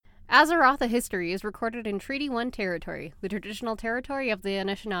Azeroth: A History is recorded in Treaty 1 territory, the traditional territory of the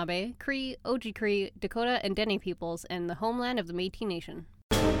Anishinaabe, Cree, Oji-Cree, Dakota, and Dene peoples, and the homeland of the Métis Nation.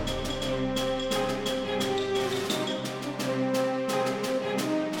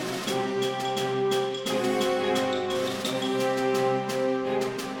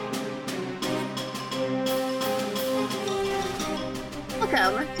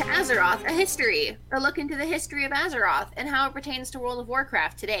 Welcome to Azeroth: A History, a look into the history of Azeroth and how it pertains to World of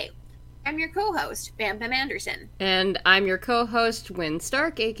Warcraft today. I'm your co-host, Bam Bam Anderson. And I'm your co-host, Wynn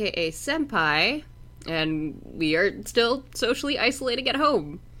Stark, aka Senpai, and we are still socially isolating at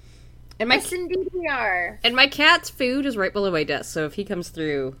home. And Yes, indeed we are. And my cat's food is right below my desk, so if he comes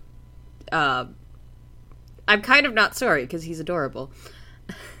through, I'm kind of not sorry, because he's adorable.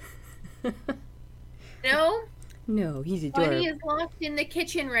 No? No, he's adorable. Buddy is locked in the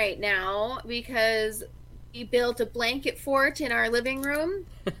kitchen right now because we built a blanket fort in our living room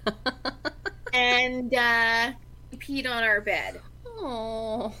and peed on our bed.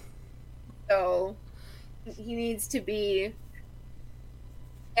 Aww. So he needs to be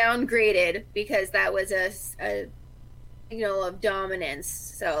downgraded because that was a signal of dominance.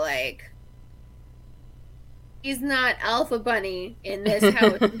 So, like, he's not Alpha Bunny in this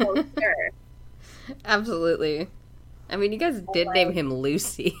house, no sir. Absolutely. I mean, you guys did name him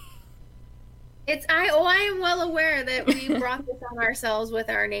Lucy. I am well aware that we brought this on ourselves with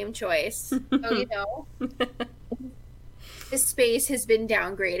our name choice. So, you know, his space has been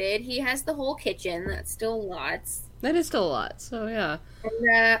downgraded. He has the whole kitchen. That's still lots. That is still a lot, so yeah.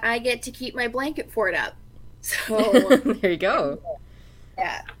 And I get to keep my blanket fort up. So there you go.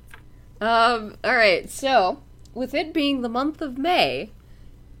 Yeah. Alright, so with it being the month of May,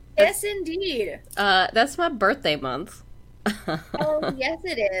 Yes, indeed. that's my birthday month. Oh, yes,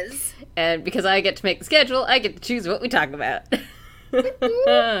 it is. And because I get to make the schedule, I get to choose what we talk about.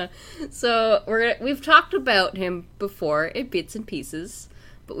 So we've talked about him before in bits and pieces,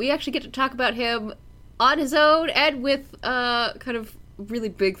 but we actually get to talk about him on his own and with kind of really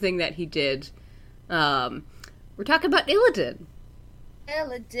big thing that he did. We're talking about Illidan.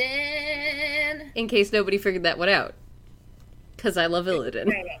 Illidan. In case nobody figured that one out. Because I love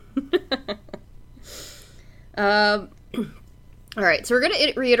Illidan. Alright, so we're going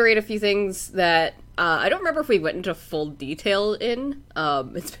to reiterate a few things that I don't remember if we went into full detail in.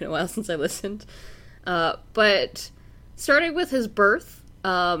 It's been a while since I listened. But starting with his birth,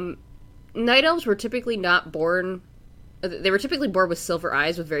 Night Elves were typically not born... They were typically born with silver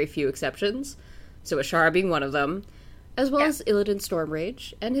eyes with very few exceptions. So Ashara being one of them. As well as Illidan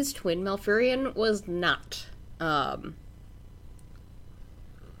Stormrage. And his twin Malfurion was not.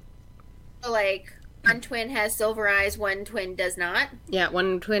 Like, one twin has silver eyes, one twin does not. Yeah,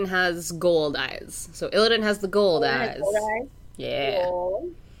 one twin has gold eyes. So Illidan has the gold eyes. Gold eyes. Yeah.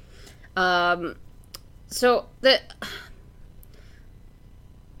 Gold. So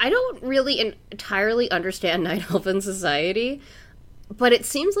I don't really entirely understand Night Elfin society, but it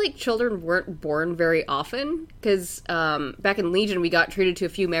seems like children weren't born very often, because back in Legion we got treated to a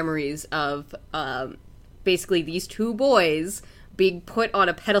few memories of basically these two boys being put on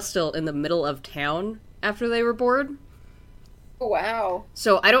a pedestal in the middle of town after they were born. Oh, wow.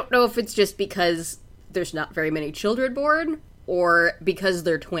 So I don't know if it's just because there's not very many children born, or because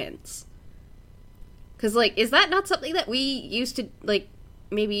they're twins. Because, like, is that not something that we used to, like,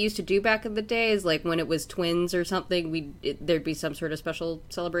 maybe used to do back in the days? Like, when it was twins or something, there'd be some sort of special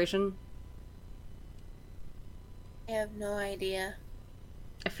celebration? I have no idea.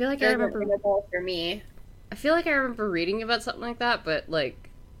 I feel like I remember... For me. I feel like I remember reading about something like that, but, like...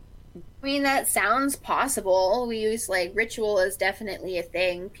 I mean, that sounds possible. We use, like, ritual is definitely a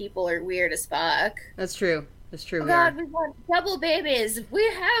thing. People are weird as fuck. That's true. That's true. Oh god, we've got double babies.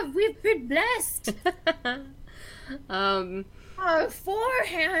 We've been blessed. Oh, 4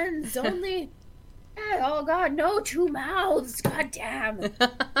 hands, only... Oh god, no, 2 mouths. God damn.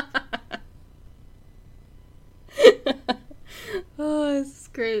 Oh, this is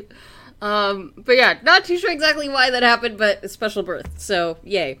great. But yeah, not too sure exactly why that happened, but a special birth, so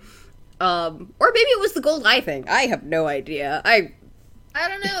yay. Or maybe it was the gold eye thing. I have no idea. I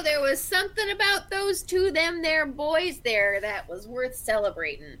don't know, there was something about those two, their boys there that was worth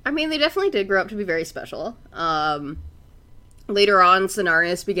celebrating. I mean, they definitely did grow up to be very special. Later on,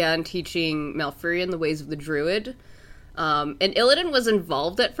 Cenarius began teaching Malfurion the ways of the Druid. And Illidan was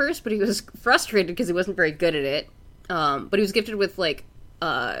involved at first, but he was frustrated because he wasn't very good at it. But he was gifted with, like,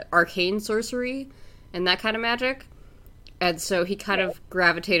 arcane sorcery and that kind of magic. And so he kind of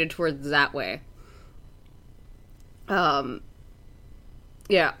gravitated towards that way.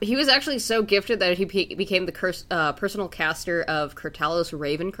 Yeah, he was actually so gifted that he became the personal caster of Kurtalos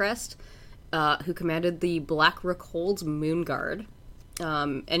Ravencrest, who commanded the Black Rockhold's Moon Guard.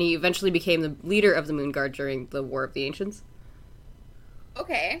 And he eventually became the leader of the Moon Guard during the War of the Ancients.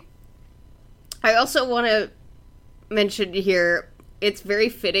 Okay. I also want to mention here, it's very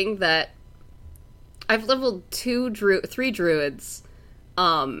fitting that I've leveled 3 druids.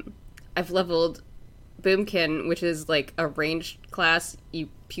 I've leveled Boomkin, which is like a ranged class. You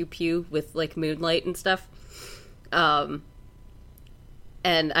pew with like moonlight and stuff. And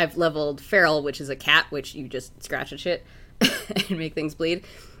I've leveled Feral, which is a cat, which you just scratch at shit and make things bleed.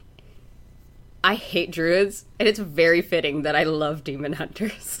 I hate druids, and it's very fitting that I love demon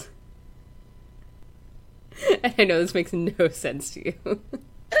hunters. And I know this makes no sense to you.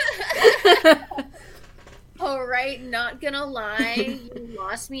 All right, not gonna lie, you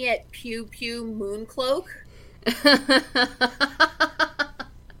lost me at Pew Pew Mooncloak.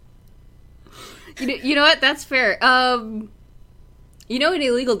 You know what? That's fair. You know in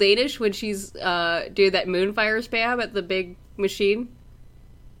Illegal Danish when she's doing that moonfire spam at the big machine?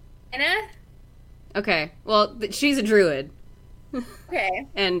 Anna? Okay, well, she's a druid. Okay.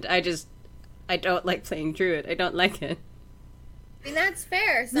 And I don't like playing druid. I don't like it. I mean, that's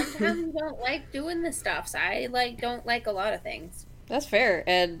fair. Sometimes you don't like doing the stuff, so I don't like a lot of things. That's fair,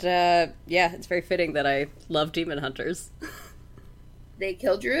 and yeah, it's very fitting that I love demon hunters. They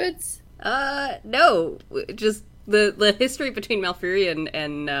kill druids? No, just the history between Malfurion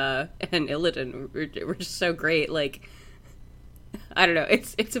and Illidan were just so great. Like, I don't know,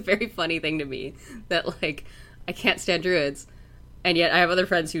 it's a very funny thing to me that like I can't stand druids. And yet I have other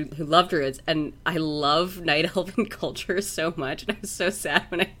friends who love druids, and I love Night Elven culture so much, and I was so sad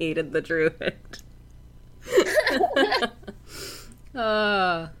when I hated the druid.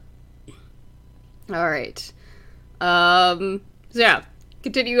 Alright. So yeah,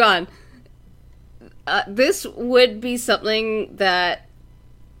 continue on. This would be something that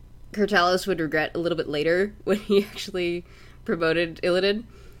Kurtalos would regret a little bit later when he actually promoted Illidan.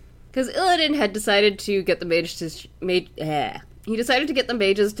 Because Illidan had decided to get the he decided to get the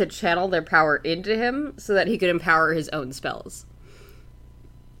mages to channel their power into him so that he could empower his own spells.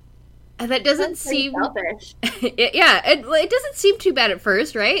 And that doesn't seem selfish. it doesn't seem too bad at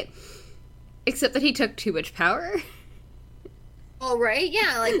first, right? Except that he took too much power. Oh, right?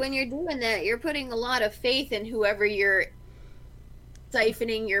 Yeah, like when you're doing that, you're putting a lot of faith in whoever you're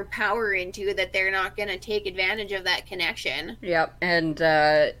siphoning your power into, that they're not going to take advantage of that connection. Yep, and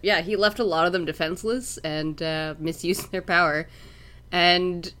yeah, he left a lot of them defenseless and misused their power.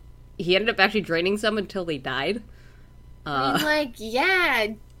 And he ended up actually draining some until they died. I mean, like, yeah,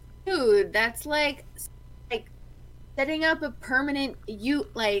 dude, that's like setting up a permanent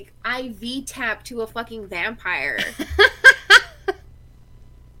IV tap to a fucking vampire.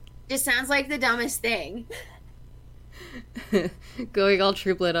 Just sounds like the dumbest thing. Going all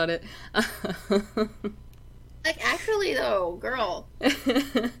True Blood on it. Like, actually, though, girl.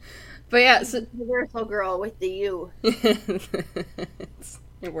 But yeah, so... Universal girl with the U.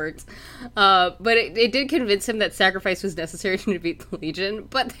 It works. But it did convince him that sacrifice was necessary to defeat the Legion,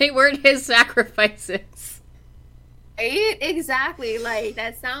 but they weren't his sacrifices. Right? Exactly. Like,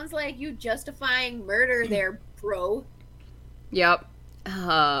 that sounds like you justifying murder there, bro. Yep.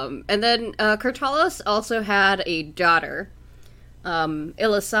 And then Kurtalos also had a daughter.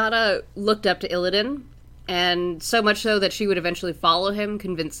 Ilisana looked up to Illidan, and so much so that she would eventually follow him,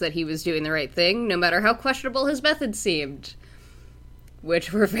 convinced that he was doing the right thing, no matter how questionable his methods seemed.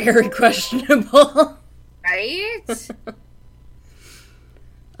 Which were very questionable. Right?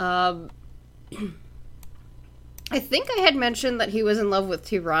 I think I had mentioned that he was in love with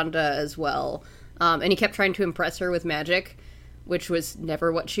Tyrande as well, and he kept trying to impress her with magic, which was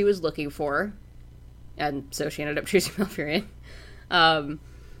never what she was looking for, and so she ended up choosing Malfurion. I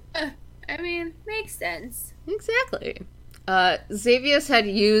mean, makes sense. Exactly. Xavius had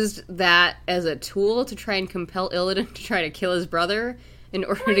used that as a tool to try and compel Illidan to try to kill his brother in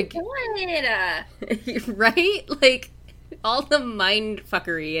order to get... Right? Like, all the mind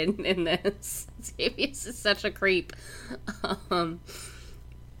fuckery in this. Xavius is such a creep.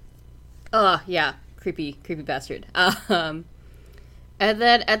 Yeah. Creepy bastard. And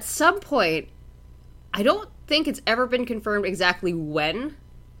then at some point, I don't think it's ever been confirmed exactly when,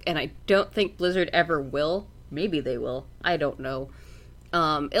 and I don't think Blizzard ever will. Maybe they will. I don't know.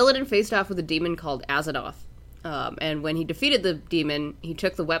 Illidan faced off with a demon called Azadoth. And when he defeated the demon, he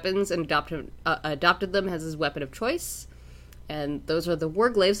took the weapons and adopted them as his weapon of choice. And those are the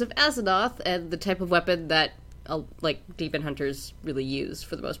Warglaives of Azadoth, and the type of weapon that, demon hunters really use,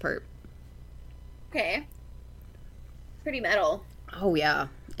 for the most part. Okay. Pretty metal. Oh, yeah.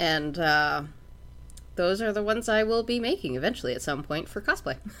 And those are the ones I will be making eventually at some point for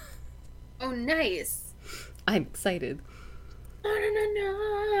cosplay. Oh, nice. I'm excited.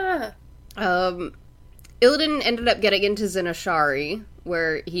 No. Illidan ended up getting into Zinashari,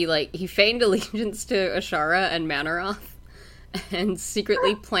 where he feigned allegiance to Ashara and Manaroth, and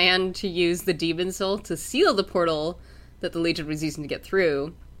secretly planned to use the Demon Soul to seal the portal that the Legion was using to get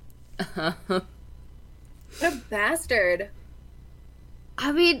through. What a bastard.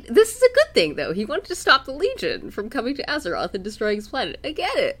 I mean, this is a good thing, though. He wanted to stop the Legion from coming to Azeroth and destroying his planet. I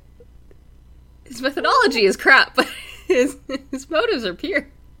get it. His methodology is crap, but his motives are pure.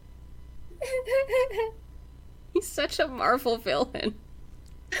 He's such a Marvel villain.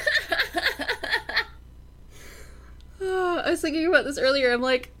 I was thinking about this earlier. I'm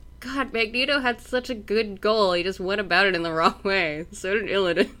like, God, Magneto had such a good goal. He just went about it in the wrong way. So did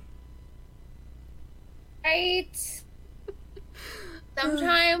Illidan. Right.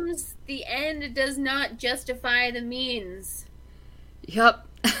 Sometimes the end does not justify the means. Yup.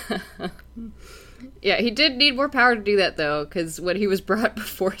 Yeah, he did need more power to do that, though, because when he was brought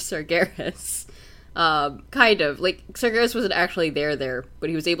before Sargeras, kind of, like, Sargeras wasn't actually there, but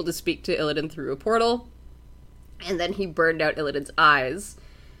he was able to speak to Illidan through a portal, and then he burned out Illidan's eyes.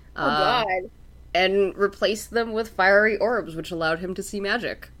 Oh, God. And replaced them with fiery orbs, which allowed him to see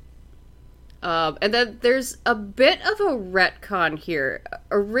magic. And then there's a bit of a retcon here.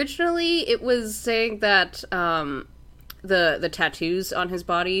 Originally, it was saying that, the tattoos on his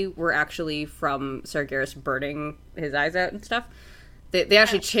body were actually from Sargeras burning his eyes out and stuff. They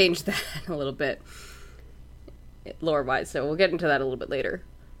actually changed that a little bit, lore-wise, so we'll get into that a little bit later.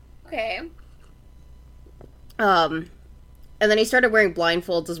 Okay. And then he started wearing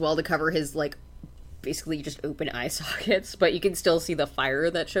blindfolds as well to cover his, like, basically just open eye sockets, but you can still see the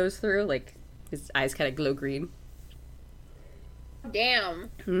fire that shows through, like, his eyes kind of glow green. Damn.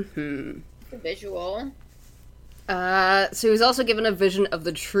 Mm-hmm. The visual. So he was also given a vision of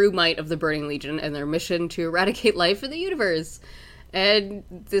the true might of the Burning Legion and their mission to eradicate life in the universe. And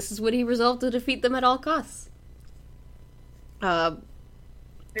this is when he resolved to defeat them at all costs.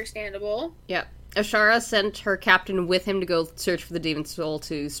 Understandable. Yeah. Ashara sent her captain with him to go search for the Demon Soul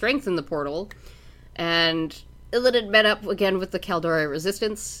to strengthen the portal. And Illidan met up again with the Caldari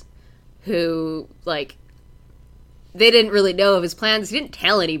Resistance, who, like, they didn't really know of his plans. He didn't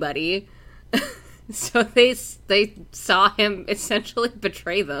tell anybody. So they saw him essentially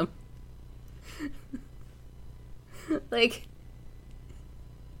betray them. Like...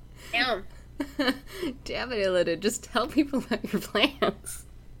 Damn. Damn it, Illidan. Just tell people about your plans.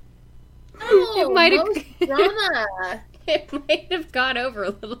 Oh, It might most have... drama. It might have gone over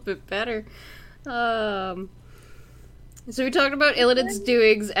a little bit better. So we talked about Illidan's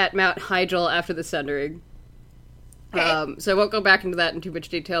doings at Mount Hyjal after the Sundering. Okay. So I won't go back into that in too much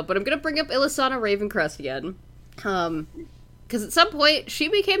detail, but I'm going to bring up Ilisana Ravencrest again. Because at some point, she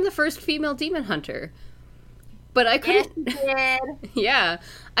became the first female demon hunter. But I couldn't... Yes, Yeah.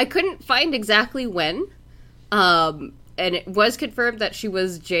 I couldn't find exactly when. And it was confirmed that she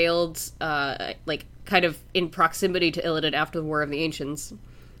was jailed, like, kind of in proximity to Illidan after the War of the Ancients.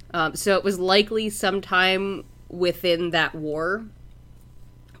 So it was likely sometime within that war.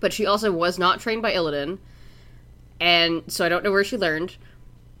 But she also was not trained by Illidan. And so I don't know where she learned.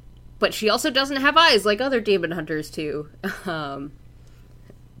 But she also doesn't have eyes like other demon hunters do.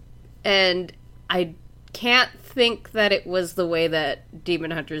 And I can't think that it was the way that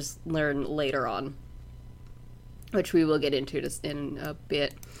demon hunters learn later on. Which we will get into in a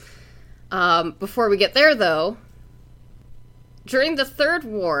bit. Before we get there, though, during the Third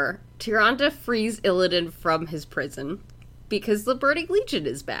War, Tyrande frees Illidan from his prison because the Burning Legion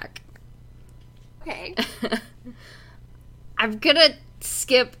is back. Okay. I'm gonna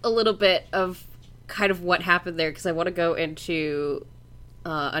skip a little bit of kind of what happened there because I want to go into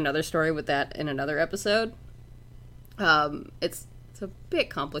another story with that in another episode. It's a bit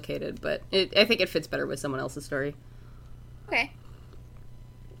complicated, but I think it fits better with someone else's story. Okay.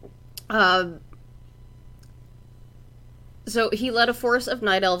 So he led a force of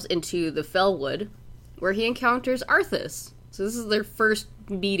night elves into the Fellwood, where he encounters Arthas. So this is their first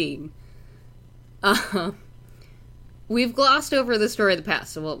meeting. We've glossed over the story of the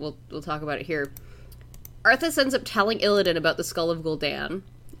past, so we'll talk about it here. Arthas ends up telling Illidan about the Skull of Gul'dan,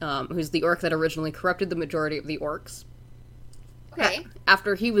 who's the orc that originally corrupted the majority of the orcs. Okay.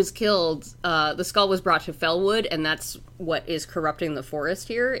 After he was killed, the skull was brought to Fellwood, and that's what is corrupting the forest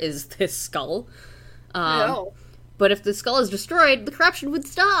here, is this skull. No. But if the skull is destroyed, the corruption would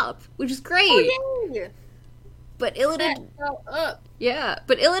stop, which is great. Oh, yay! But Illidan... Up. Yeah,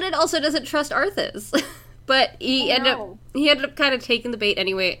 but Illidan also doesn't trust Arthas. But he no. ended up kind of taking the bait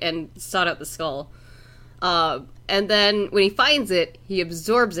anyway and sought out the skull. And then when he finds it, he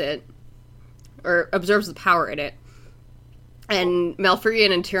absorbs it, or absorbs the power in it. And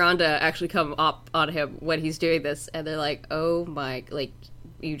Malfurion and Tyrande actually come up on him when he's doing this, and they're like, "Oh my, like,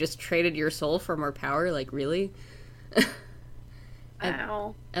 you just traded your soul for more power? Like, really?"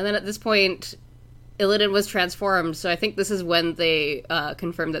 Wow. And then at this point, Illidan was transformed, so I think this is when they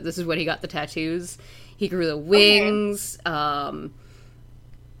confirmed that this is when he got the tattoos. He grew the wings, like,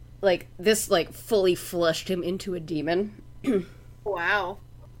 this, like, fully flushed him into a demon. Wow.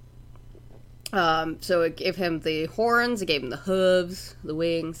 So it gave him the horns, it gave him the hooves, the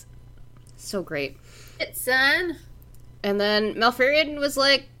wings. So great. It's son. And then Malfurion was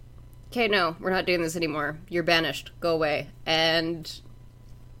like, "Okay, no, we're not doing this anymore. You're banished. Go away." And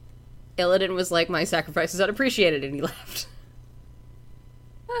Illidan was like, "My sacrifice is unappreciated," and he left.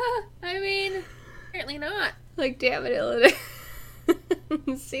 I mean, apparently not. Like, damn it,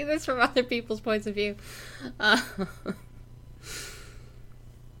 Illidan. See this from other people's points of view.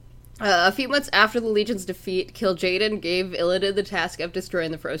 A few months after the Legion's defeat, Kil'jaeden gave Illidan the task of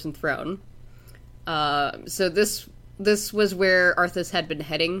destroying the Frozen Throne. So this was where Arthas had been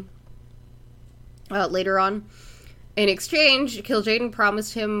heading later on. In exchange, Kil'jaeden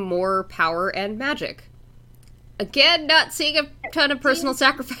promised him more power and magic. Again, not seeing a ton of personal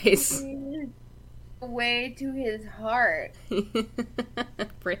sacrifice. Way to his heart.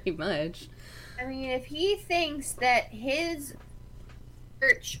 Pretty much. I mean, if he thinks that his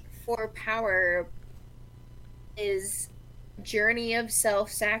search for power is a journey of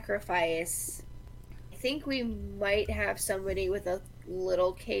self-sacrifice, I think we might have somebody with a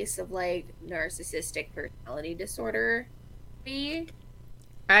little case of, like, narcissistic personality disorder.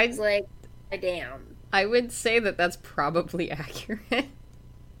 It's like, damn. I would say that that's probably accurate.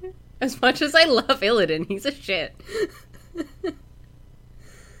 As much as I love Illidan, he's a shit.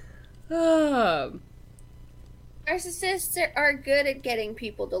 Narcissists are good at getting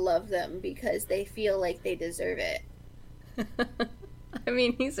people to love them because they feel like they deserve it. I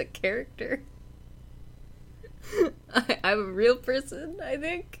mean, he's a character. I'm a real person, I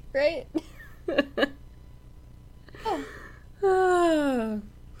think, right? Oh.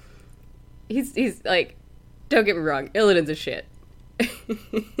 He's like, don't get me wrong, Illidan's a shit.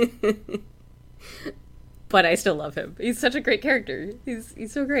 But I still love him. He's such a great character.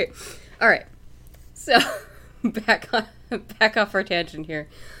 He's so great. All right, so back off our tangent here.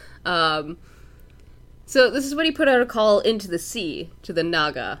 So this is when he put out a call into the sea to the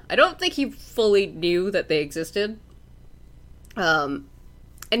Naga. I don't think he fully knew that they existed. And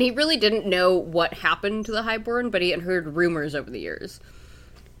he really didn't know what happened to the Highborn, but he had heard rumors over the years.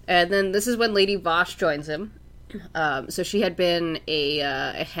 And then this is when Lady Vosh joins him. So she had been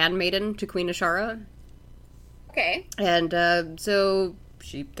a handmaiden to Queen Ashara. Okay. And so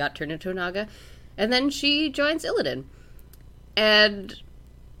she got turned into a Naga. And then she joins Illidan. And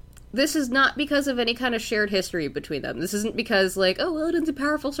this is not because of any kind of shared history between them. This isn't because, like, oh, Illidan's a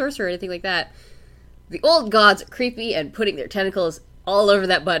powerful sorcerer or anything like that. The old gods are creepy and putting their tentacles all over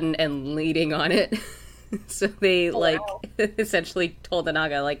that button and leading on it. So they, essentially told the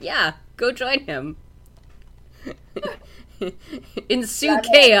Naga, like, yeah, go join him. Ensue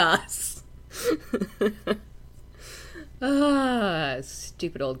chaos.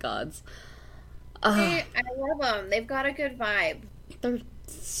 Stupid old gods. I love them. They've got a good vibe. They're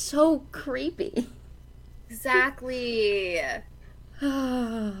so creepy. Exactly.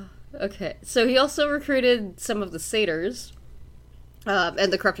 Okay, so he also recruited some of the satyrs,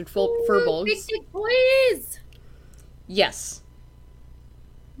 and the corrupted furbolgs. Big boys! Yes.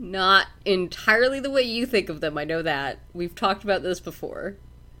 Not entirely the way you think of them, I know that. We've talked about this before.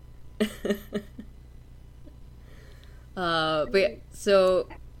 But yeah, so...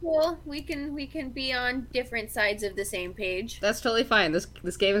 Well, we can be on different sides of the same page. That's totally fine. This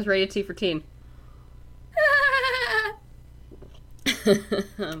game is rated T for teen.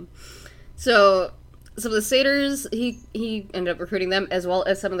 So some of the satyrs, he ended up recruiting them, as well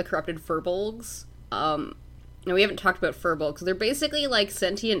as some of the corrupted furbolgs. Now we haven't talked about furbolgs. They're basically like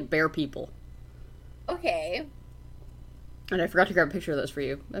sentient bear people. Okay. And I forgot to grab a picture of those for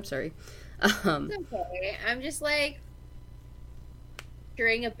you. I'm sorry. It's okay. I'm just like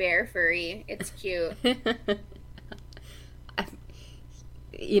drawing a bear furry. It's cute.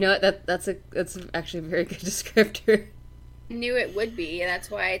 You know what? That's actually a very good descriptor. I knew it would be.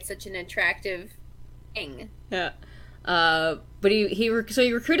 That's why it's such an attractive thing. Yeah. But he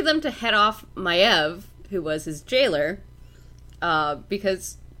recruited them to head off Maiev, who was his jailer,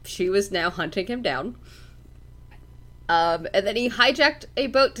 because she was now hunting him down. And then he hijacked a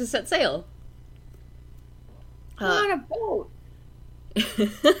boat to set sail. On a boat.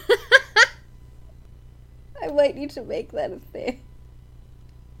 I might need to make that a thing.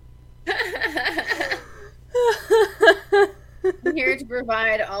 I'm here to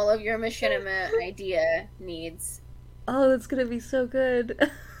provide all of your machinima idea needs. Oh, that's gonna be so good.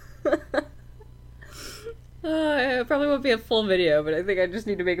 It probably won't be a full video, but I think I just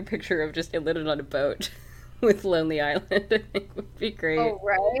need to make a picture of just Illidan on a boat with Lonely Island. I think would be great. Oh,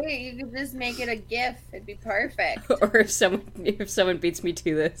 right? You could just make it a GIF. It'd be perfect. Or if someone beats me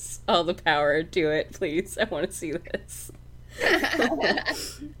to this, all the power, do it, please. I want to see this.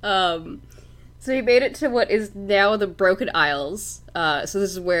 So he made it to what is now the Broken Isles. So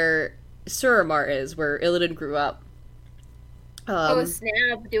this is where Suramar is, where Illidan grew up. Oh,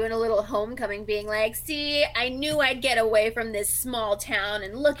 snap. Doing a little homecoming, being like, see, I knew I'd get away from this small town,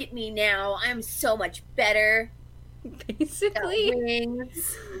 and look at me now. I'm so much better. Basically. Got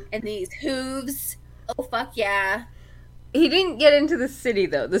wings and these hooves. Oh, fuck yeah. He didn't get into the city,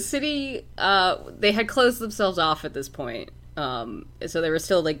 though. The city, they had closed themselves off at this point. So they were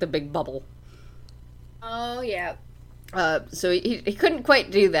still, like, the big bubble. Oh, yeah. So he couldn't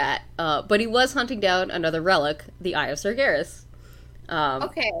quite do that. But he was hunting down another relic, the Eye of Sargeras.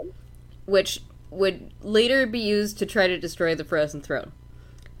 Okay. Which would later be used to try to destroy the Frozen Throne.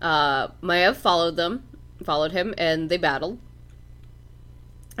 Maiev followed him, and they battled.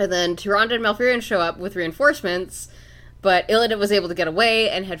 And then Tyrande and Malfurion show up with reinforcements, but Illidan was able to get away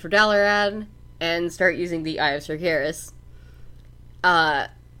and head for Dalaran and start using the Eye of Sargeras.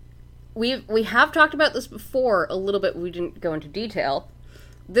 We have talked about this before a little bit, we didn't go into detail.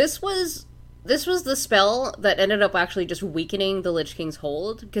 This was the spell that ended up actually just weakening the Lich King's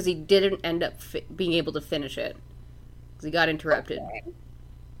hold, because he didn't end up being able to finish it. Because he got interrupted. Okay.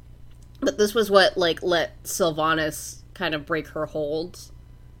 But this was what, like, let Sylvanas kind of break her hold.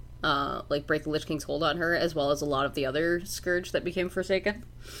 Break the Lich King's hold on her, as well as a lot of the other Scourge that became Forsaken.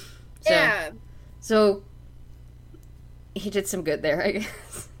 So, yeah. So, he did some good there, I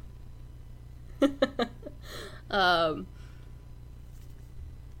guess.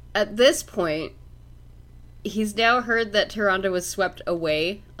 At this point, he's now heard that Tyrande was swept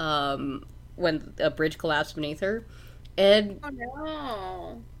away when a bridge collapsed beneath her. And oh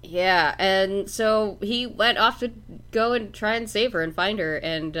no. Yeah, and so he went off to go and try and save her and find her,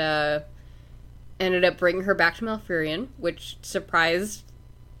 and ended up bringing her back to Malfurion, which surprised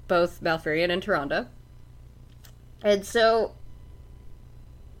both Malfurion and Tyrande. And so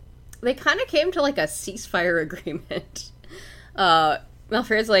they kind of came to, like, a ceasefire agreement.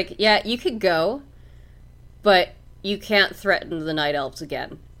 Malfurion's like, yeah, you could go, but you can't threaten the Night Elves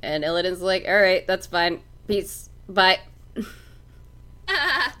again. And Illidan's like, alright, that's fine. Peace. Bye.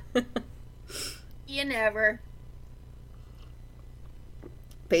 You never.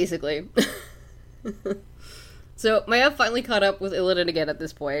 Basically. So, Maiev finally caught up with Illidan again at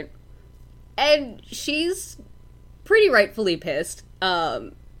this point. And she's pretty rightfully pissed.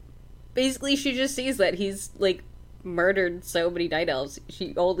 Basically, she just sees that he's, like, murdered so many Night Elves.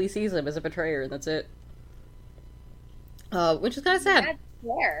 She only sees him as a betrayer, and that's it. Which is kind of sad. That's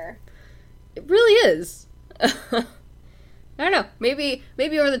fair. It really is. I don't know. Maybe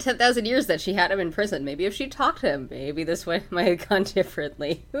over the 10,000 years that she had him in prison, maybe if she talked to him, maybe this way might have gone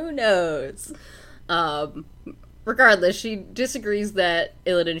differently. Who knows? Regardless, she disagrees that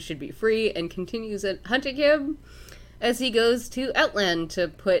Illidan should be free and continues hunting him as he goes to Outland to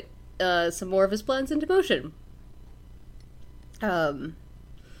put some more of his plans into motion.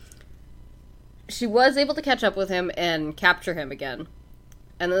 She was able to catch up with him and capture him again.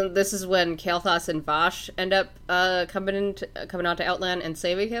 And then this is when Kael'thas and Vashj end up coming onto Outland and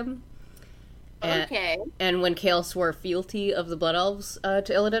saving him. Okay. And when Kael swore fealty of the Blood Elves to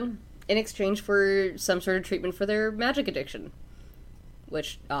Illidan in exchange for some sort of treatment for their magic addiction.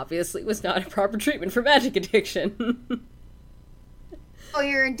 Which obviously was not a proper treatment for magic addiction. Oh,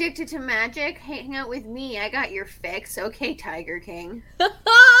 you're addicted to magic? Hang out with me. I got your fix. Okay, Tiger King.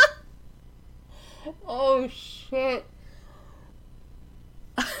 Oh, shit.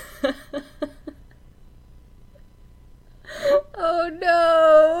 Oh,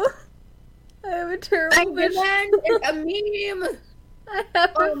 no. I have a terrible vision. It's a meme. I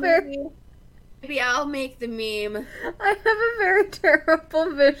have a very... Maybe I'll make the meme. I have a very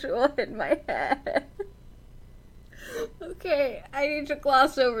terrible visual in my head. Okay, I need to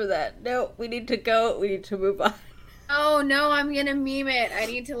gloss over that. No, we need to go. We need to move on. Oh, no, I'm gonna meme it. I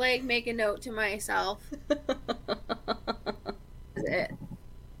need to, like, make a note to myself. That's it.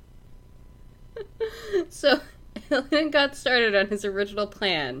 So, Illidan got started on his original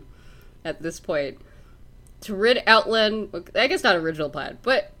plan at this point. To rid Outland... I guess not original plan,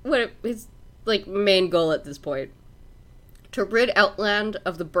 but like, main goal at this point. To rid Outland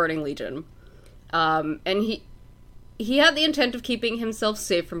of the Burning Legion. And he had the intent of keeping himself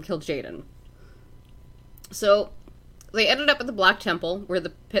safe from Kil'jaeden. So, they ended up at the Black Temple, where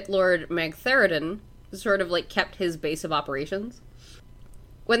the Pit Lord Magtheridon sort of, like, kept his base of operations.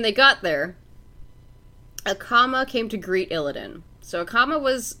 When they got there, Akama came to greet Illidan. So Akama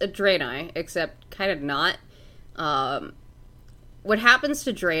was a Draenei, except kind of not. What happens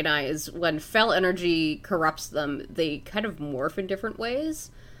to Draenei is when fel energy corrupts them, they kind of morph in different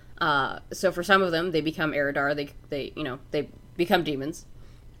ways. So for some of them, they become Eridar, they become demons.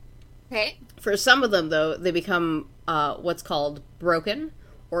 Okay. For some of them, though, they become what's called broken,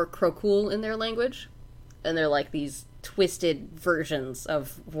 or Krokul in their language. And they're like these twisted versions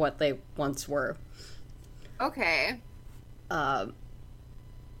of what they once were. Okay.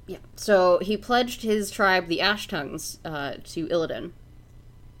 Yeah. So he pledged his tribe, the Ashtongues, to Illidan.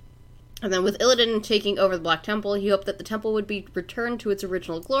 And then with Illidan taking over the Black Temple, he hoped that the temple would be returned to its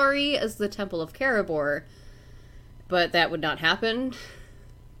original glory as the Temple of Karabor. But that would not happen.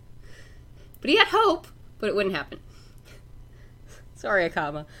 But he had hope, but it wouldn't happen. Sorry,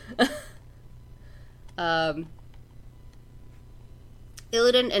 Akama.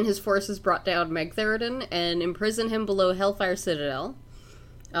 Illidan and his forces brought down Magtheridon and imprisoned him below Hellfire Citadel,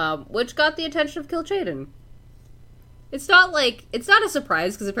 which got the attention of Kil'jaeden. It's not a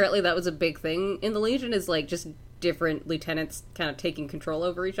surprise, because apparently that was a big thing in the Legion, is, like, just different lieutenants kind of taking control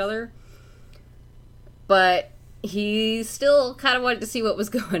over each other. But he still kind of wanted to see what was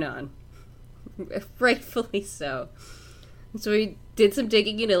going on. Rightfully so. So he did some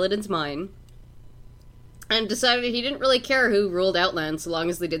digging in Illidan's mind, and decided he didn't really care who ruled Outland so long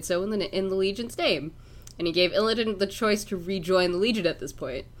as they did so in the Legion's name. And he gave Illidan the choice to rejoin the Legion at this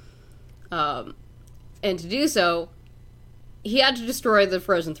point. And to do so, he had to destroy the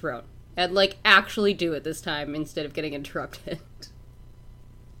Frozen Throne. And, like, actually do it this time instead of getting interrupted.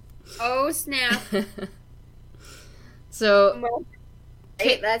 Oh, snap. So...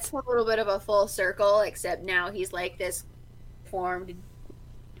 that's a little bit of a full circle, except now he's like this formed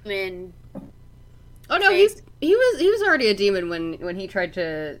demon. Oh no, he was already a demon when he tried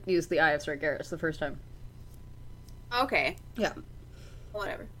to use the Eye of Sargeras the first time. Okay. Yeah.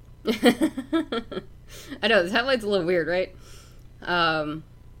 Whatever. I know, this headline's a little weird, right?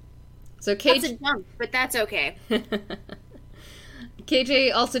 So KJ... That's a jump, but that's okay.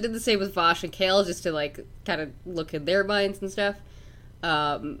 KJ also did the same with Vosh and Kale, just to, like, kind of look in their minds and stuff.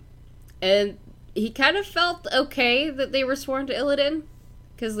 And he kind of felt okay that they were sworn to Illidan,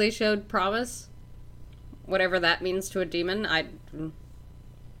 because they showed promise. Whatever that means to a demon,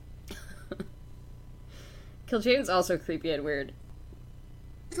 Kil'jaeden's also creepy and weird.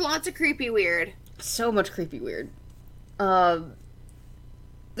 There's lots of creepy weird. So much creepy weird.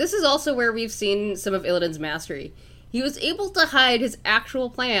 This is also where we've seen some of Illidan's mastery. He was able to hide his actual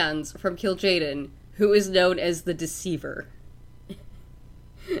plans from Kil'jaeden, who is known as the Deceiver.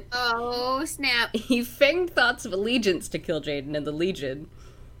 Oh, snap. He feigned thoughts of allegiance to Kil'jaeden and the Legion.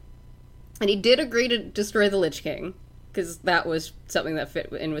 And he did agree to destroy the Lich King, because that was something that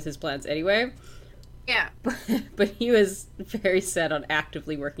fit in with his plans anyway. Yeah. But he was very set on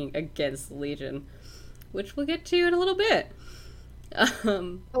actively working against the Legion, which we'll get to in a little bit.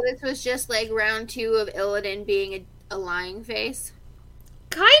 So this was just like round 2 of Illidan being a lying face?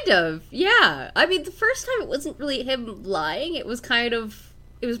 Kind of, yeah. I mean, the first time it wasn't really him lying, it was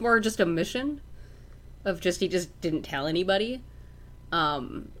more just a mission of he just didn't tell anybody.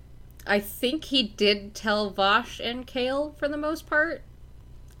 I think he did tell Vosh and Kale for the most part.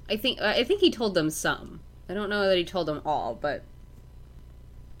 I think he told them some. I don't know that he told them all, but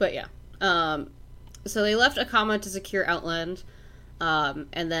yeah. So they left Akama to secure Outland, and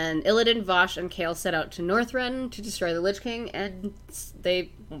then Illidan, Vosh, and Kale set out to Northrend to destroy the Lich King, and they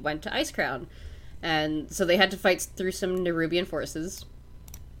went to Icecrown. And so they had to fight through some Nerubian forces,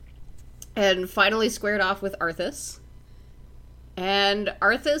 and finally squared off with Arthas. And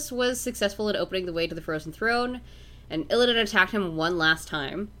Arthas was successful in opening the way to the Frozen Throne, and Illidan attacked him one last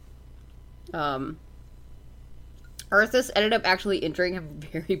time. Arthas ended up actually injuring him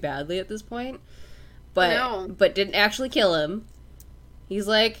very badly at this point, but didn't actually kill him. He's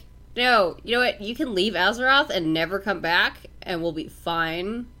like, no, you know what, you can leave Azeroth and never come back, and we'll be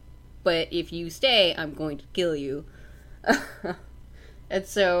fine, but if you stay, I'm going to kill you. And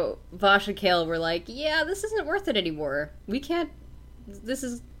so Vosh and Kale were like, yeah, this isn't worth it anymore.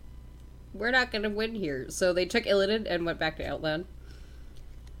 We're not gonna win here. So they took Illidan and went back to Outland.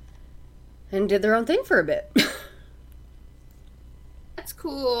 And did their own thing for a bit. That's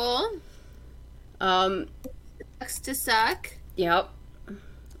cool. Sucks to suck. Yep.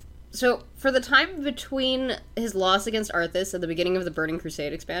 So, for the time between his loss against Arthas and the beginning of the Burning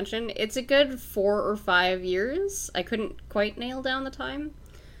Crusade expansion, it's a good 4 or 5 years. I couldn't quite nail down the time.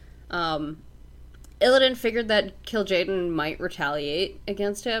 Illidan figured that Kil'jaeden might retaliate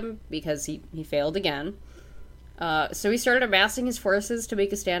against him because he failed again. So he started amassing his forces to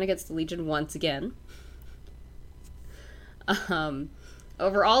make a stand against the Legion once again.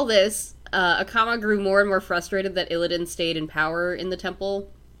 Over all this, Akama grew more and more frustrated that Illidan stayed in power in the temple.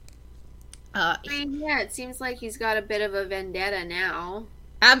 Yeah, it seems like he's got a bit of a vendetta now.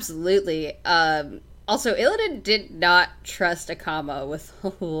 Absolutely. Also, Illidan did not trust Akama with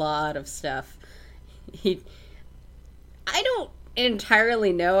a lot of stuff. I don't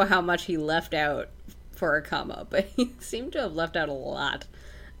entirely know how much he left out for Akama, but he seemed to have left out a lot.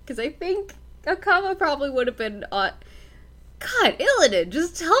 Because I think Akama probably would have been God, Illidan,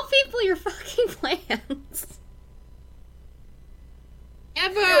 just tell people your fucking plans.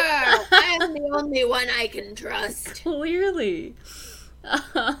 Never! I am the only one I can trust. Clearly.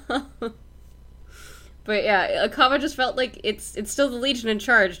 But yeah, Akama just felt like it's still the Legion in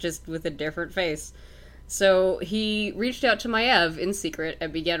charge, just with a different face. So he reached out to Maiev in secret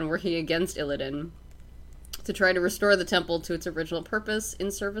and began working against Illidan to try to restore the temple to its original purpose in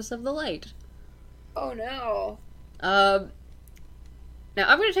service of the light. Oh no. Now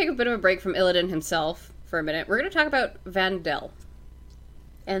I'm going to take a bit of a break from Illidan himself for a minute. We're going to talk about Vandel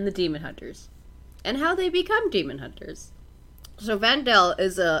and the Demon Hunters and how they become Demon Hunters. So Vandel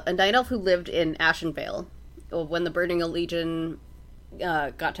is a night elf who lived in Ashenvale when the Burning Legion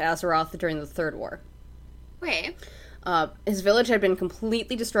got to Azeroth during the Third War. Okay. His village had been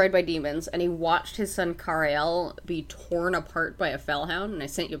completely destroyed by demons, and he watched his son Karael be torn apart by a fellhound, and I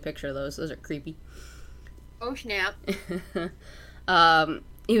sent you a picture of those. Those are creepy. Oh, snap.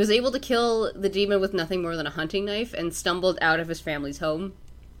 He was able to kill the demon with nothing more than a hunting knife and stumbled out of his family's home,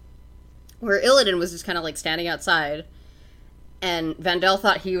 where Illidan was just kind of, like, standing outside, and Vandel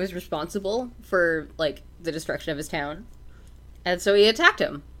thought he was responsible for, like, the destruction of his town. And so he attacked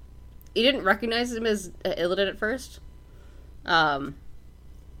him. He didn't recognize him as Illidan at first. Because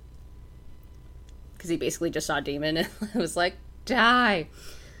he basically just saw a demon and was like, die!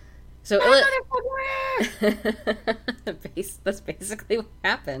 So that's basically what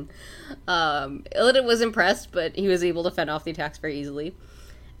happened. Illidan was impressed, but he was able to fend off the attacks very easily.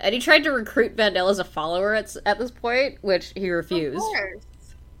 And he tried to recruit Vandel as a follower at this point, which he refused. Of course.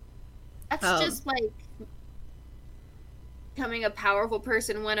 That's just like becoming a powerful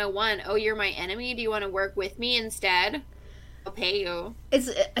person 101. Oh, you're my enemy? Do you want to work with me instead? I'll pay you.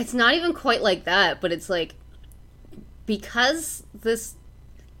 It's not even quite like that, but it's like, because this,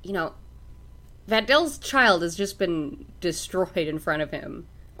 Vandel's child has just been destroyed in front of him.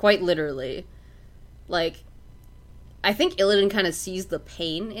 Quite literally. Like, I think Illidan kind of sees the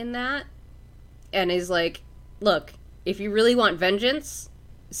pain in that, and is like, look, if you really want vengeance,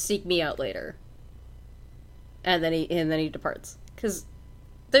 seek me out later. And then he departs. Because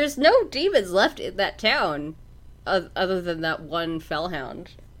there's no demons left in that town, other than that one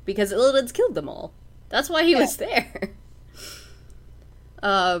fellhound. Because Illidan's killed them all. That's why he was there.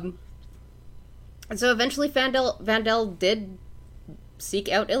 And so eventually Vandel did seek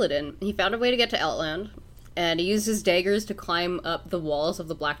out Illidan. He found a way to get to Outland, and he used his daggers to climb up the walls of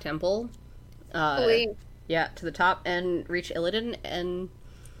the Black Temple. To the top, and reach Illidan and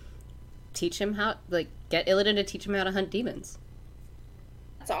teach him how, get Illidan to teach him how to hunt demons.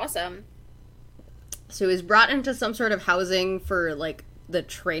 That's awesome. So he was brought into some sort of housing for, the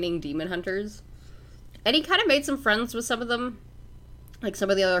training demon hunters. And he kind of made some friends with some of them, some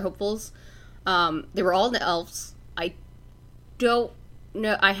of the other hopefuls. They were all the elves. I don't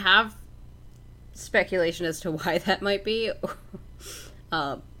know. I have speculation as to why that might be,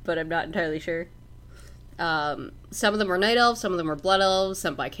 but I'm not entirely sure. Some of them were night elves, some of them were blood elves,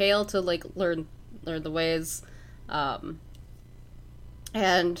 sent by Kael to learn the ways.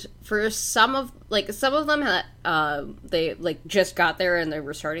 And for some of them had, they just got there and they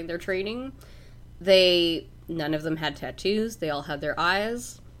were starting their training. None of them had tattoos. They all had their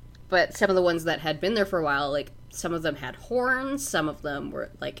eyes. But some of the ones that had been there for a while, some of them had horns, some of them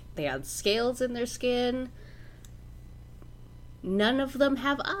were, they had scales in their skin. None of them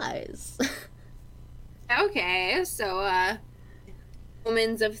have eyes. Okay, so,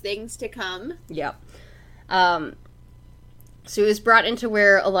 omens of things to come. Yep. So he was brought into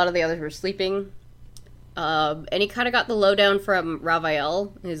where a lot of the others were sleeping. And he kind of got the lowdown from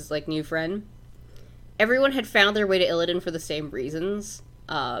Ravael, his, new friend. Everyone had found their way to Illidan for the same reasons.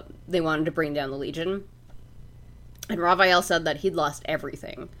 They wanted to bring down the Legion. And Ravael said that he'd lost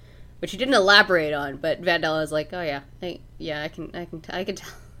everything, which he didn't elaborate on, but Vandel was like, oh yeah, I can tell.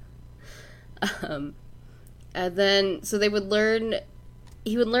 Um, and then, so he would learn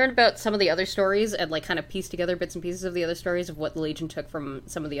about some of the other stories and, like, kind of piece together bits and pieces of the other stories of what the Legion took from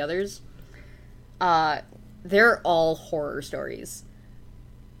some of the others. They're all horror stories.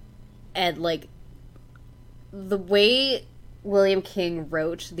 And, like, the way William King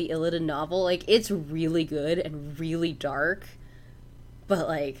wrote the Illidan novel, like, it's really good and really dark. But,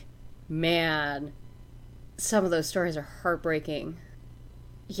 like, man, some of those stories are heartbreaking.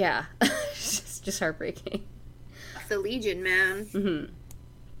 Yeah, just heartbreaking. The Legion, man.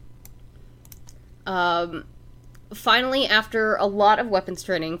 Mm-hmm. Finally, after a lot of weapons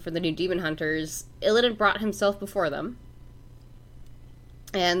training for the new demon hunters, Illidan brought himself before them.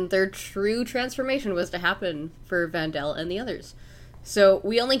 And their true transformation was to happen for Vandal and the others. So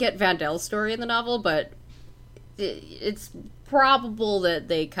we only get Vandal's story in the novel, but it's probable that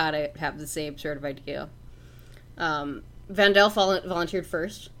they kind of have the same sort of idea. Vandal volunteered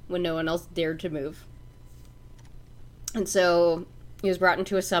first when no one else dared to move. And so he was brought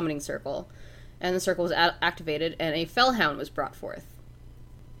into a summoning circle. And the circle was activated, and a Fellhound was brought forth.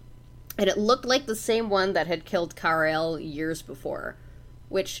 And it looked like the same one that had killed Karael years before.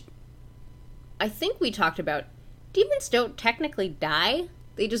 Which, I think we talked about. Demons don't technically die.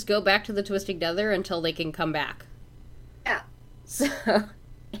 They just go back to the Twisting Nether until they can come back. Yeah. So,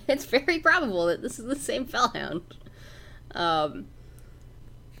 it's very probable that this is the same Fellhound.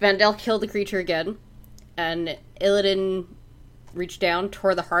 Vandal killed the creature again, and Illidan reached down,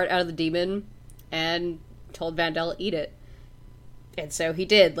 tore the heart out of the demon, and told Vandal to eat it. And so he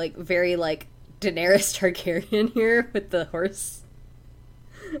did, like, very, like, Daenerys Targaryen here with the horse.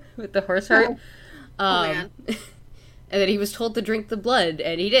 With the horse heart. Man. And then he was told to drink the blood,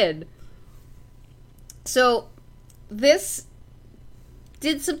 and he did. So, this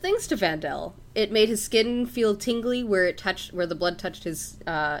did some things to Vandal. It made his skin feel tingly where the blood touched his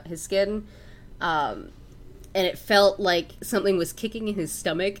skin. And it felt like something was kicking in his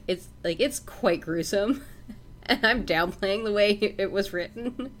stomach. It's quite gruesome. And I'm downplaying the way it was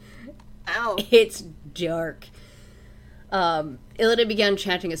written. Ow. It's dark. Illidan began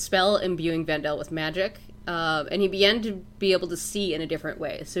chanting a spell, imbuing Vandal with magic. And he began to be able to see in a different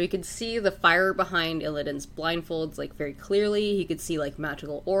way. So he could see the fire behind Illidan's blindfolds, like, very clearly. He could see, like,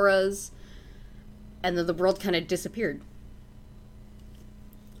 magical auras. And then the world kind of disappeared.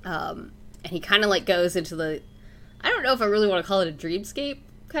 And he kind of, like, goes into I don't know if I really want to call it a dreamscape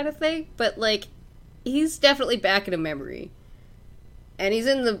kind of thing, but, like, he's definitely back in a memory. And he's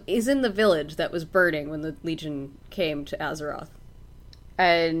in the village that was burning when the Legion came to Azeroth.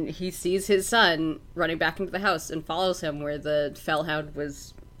 And he sees his son running back into the house and follows him where the Fellhound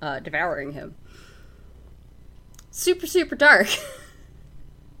was devouring him. Super, super dark.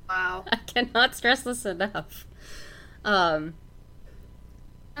 Wow. I cannot stress this enough. Sounds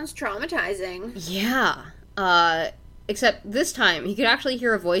traumatizing. Yeah. Except this time, he could actually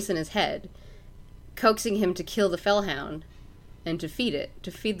hear a voice in his head, coaxing him to kill the Fellhound, and to feed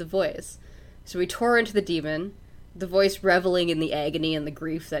the voice. So he tore into the demon, the voice reveling in the agony and the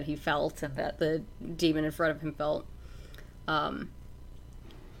grief that he felt, and that the demon in front of him felt. And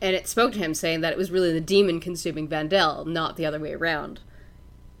it spoke to him, saying that it was really the demon consuming Vandal, not the other way around.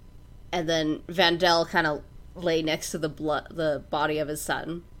 And then Vandal kind of lay next to the body of his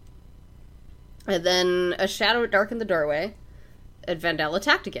son. And then a shadow darkened the doorway, and Vandal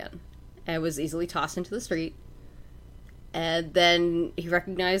attacked again, and was easily tossed into the street. And then he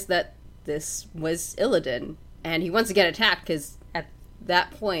recognized that this was Illidan, and he once again attacked, because at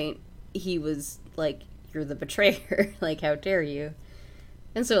that point, he was like, "You're the betrayer, like, how dare you?"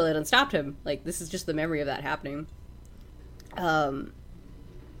 And so Illidan stopped him. Like, this is just the memory of that happening. And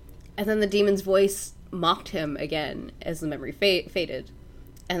then the demon's voice mocked him again as the memory faded.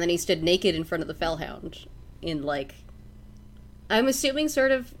 And then he stood naked in front of the Fellhound in, like, I'm assuming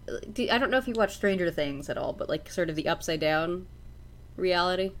sort of, I don't know if you watch Stranger Things at all, but, like, sort of the upside down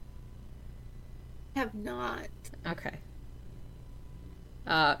reality. I have not. Okay.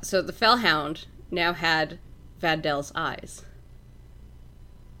 So the Fellhound now had Vandal's eyes.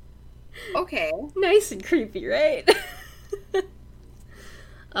 Okay. Nice and creepy, right?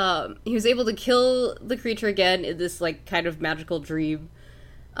 He was able to kill the creature again in this, like, kind of magical dream.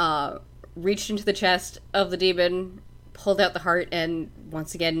 Reached into the chest of the demon, pulled out the heart, and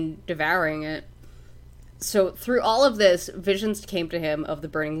once again devouring it. So through all of this, visions came to him of the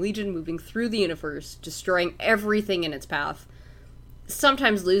Burning Legion moving through the universe, destroying everything in its path.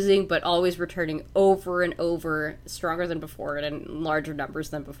 Sometimes losing, but always returning over and over, stronger than before and in larger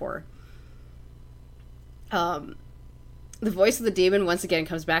numbers than before. The voice of the demon once again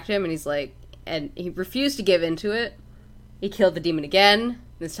comes back to him, and he's like, and he refused to give into it. He killed the demon again,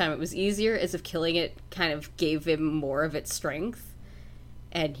 This time it was easier, as if killing it kind of gave him more of its strength.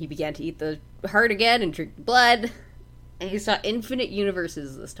 And he began to eat the heart again and drink the blood. And he saw infinite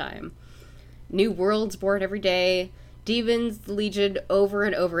universes this time. New worlds born every day. Demons, the Legion, over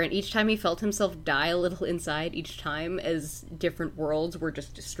and over. And each time he felt himself die a little inside each time as different worlds were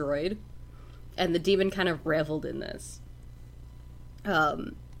just destroyed. And the demon kind of reveled in this.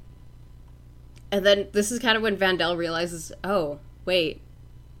 And then this is kind of when Vandal realizes, oh, wait.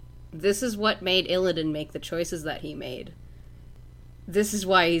 This is what made Illidan make the choices that he made. This is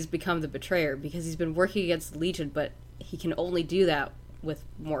why he's become the betrayer, because he's been working against the Legion, but he can only do that with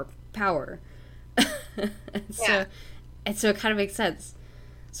more power. So it kind of makes sense.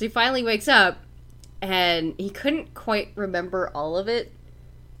 So he finally wakes up, and he couldn't quite remember all of it,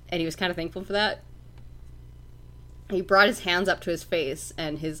 and he was kind of thankful for that. He brought his hands up to his face,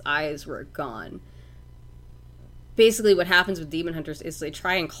 and his eyes were gone. Basically, what happens with demon hunters is they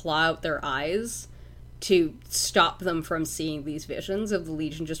try and claw out their eyes to stop them from seeing these visions of the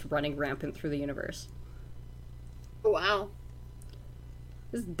Legion just running rampant through the universe. Wow.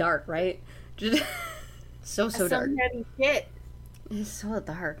 This is dark, right? so dark. Some heavy shit. It's so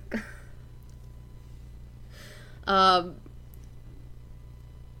dark. So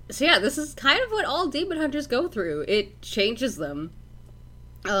yeah, this is kind of what all demon hunters go through. It changes them.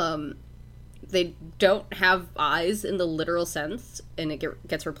 They don't have eyes in the literal sense, and it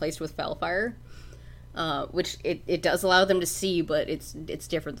gets replaced with Felfire, which it does allow them to see, but it's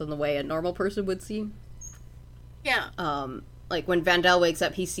different than the way a normal person would see. Yeah. Like when Vandal wakes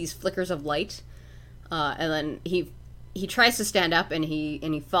up, he sees flickers of light, and then he tries to stand up, and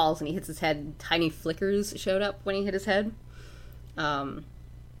he falls, and he hits his head. Tiny flickers showed up when he hit his head. And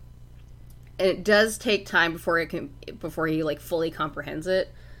it does take time before he like fully comprehends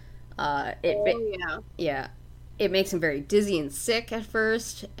it. Yeah. It makes him very dizzy and sick at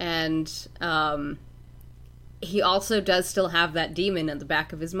first, and he also does still have that demon at the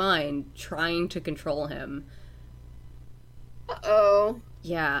back of his mind trying to control him. Uh-oh.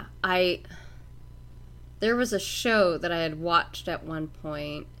 Yeah, there was a show that I had watched at one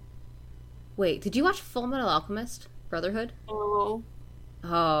point. Wait, did you watch Full Metal Alchemist Brotherhood? Oh.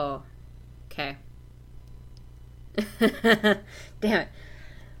 Oh. Okay. Damn it.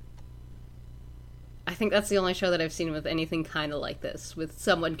 I think that's the only show that I've seen with anything kind of like this, with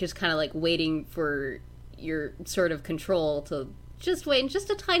someone just kind of like waiting for your sort of control to just wait just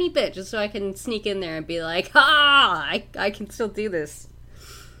a tiny bit, just so I can sneak in there and be like, I can still do this.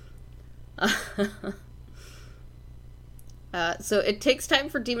 So it takes time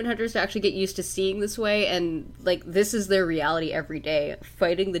for demon hunters to actually get used to seeing this way, and like this is their reality every day,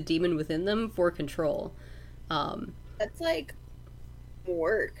 fighting the demon within them for control. That's like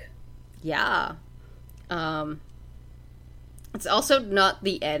work. Yeah. It's also not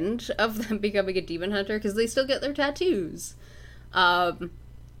the end of them becoming a demon hunter, because they still get their tattoos. Now,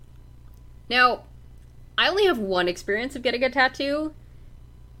 I only have one experience of getting a tattoo,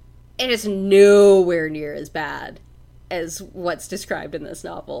 and it's nowhere near as bad as what's described in this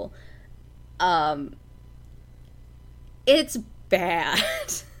novel. It's bad.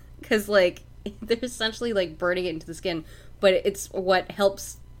 Because, like, they're essentially, like, burning it into the skin, but it's what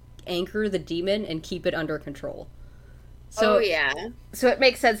helps anchor the demon and keep it under control. So, yeah. So it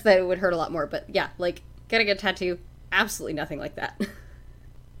makes sense that it would hurt a lot more, but yeah, like, getting a tattoo, absolutely nothing like that.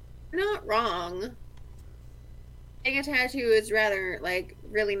 You're not wrong. Getting a tattoo is rather, like,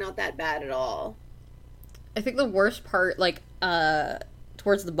 really not that bad at all. I think the worst part, like,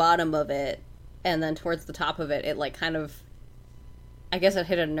 towards the bottom of it, and then towards the top of it, it, like, kind of, I guess it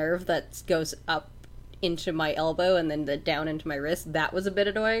hit a nerve that goes up into my elbow and then down into my wrist. That was a bit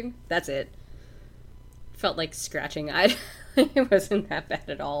annoying. That's it. Felt like scratching. It wasn't that bad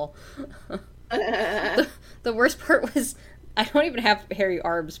at all. The worst part was, I don't even have hairy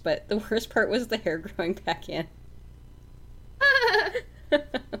arms, but the worst part was the hair growing back in.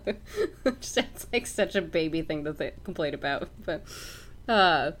 Which sounds like such a baby thing to complain about. But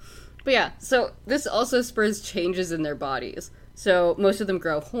yeah, so this also spurs changes in their bodies. So most of them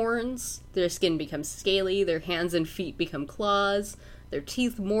grow horns, their skin becomes scaly, their hands and feet become claws, their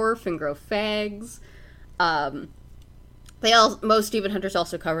teeth morph and grow fangs. Most demon hunters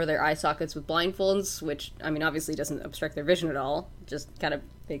also cover their eye sockets with blindfolds, which, I mean, obviously doesn't obstruct their vision at all, just kind of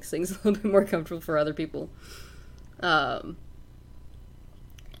makes things a little bit more comfortable for other people.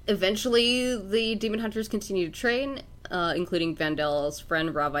 Eventually, the demon hunters continue to train, including Vandal's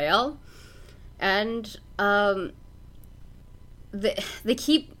friend Ravael, and the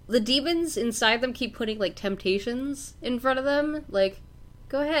demons inside them keep putting, like, temptations in front of them, like,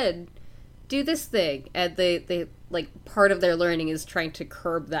 go ahead, do this thing, and they like part of their learning is trying to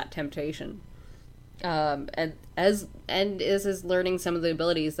curb that temptation. And is learning some of the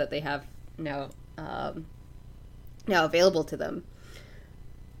abilities that they have now available to them.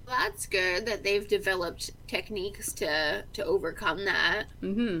 Well, that's good that they've developed techniques to overcome that.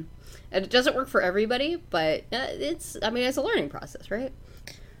 Mm-hmm. And it doesn't work for everybody, but it's a learning process, right?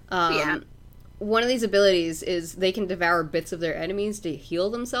 Yeah. One of these abilities is they can devour bits of their enemies to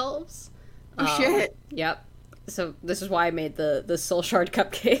heal themselves. Oh, shit. Yep. So this is why I made the soul shard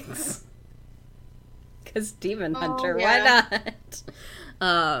cupcakes. Because Demon Hunter, yeah. why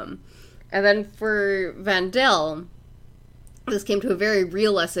not? And then for Vandel, this came to a very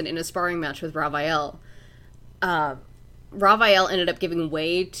real lesson in a sparring match with Ravael. Ravael ended up giving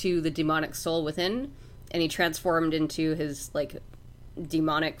way to the demonic soul within, and he transformed into his, like,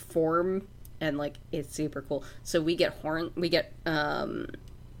 demonic form, and, like, it's super cool. So we get hooves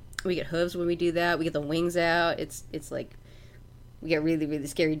when we do that, we get the wings out, it's like, we get really, really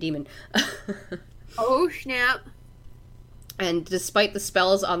scary demon. Oh, snap. And despite the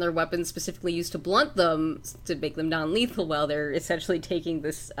spells on their weapons specifically used to blunt them, to make them non-lethal while they're essentially taking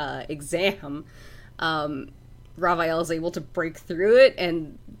this exam, Ravael is able to break through it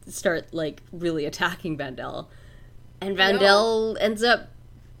and start, like, really attacking Vandel. And Vandel ends up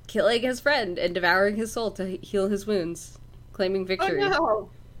killing his friend and devouring his soul to heal his wounds, claiming victory. Oh, no.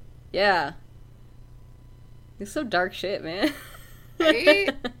 Yeah. It's so dark shit, man. Right?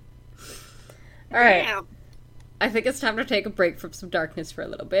 Alright. Damn. I think it's time to take a break from some darkness for a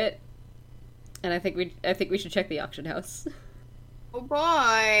little bit. And I think we should check the auction house. Oh,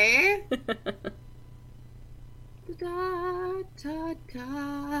 boy. Da, da,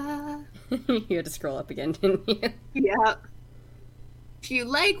 da. You had to scroll up again, didn't you? Yeah. If you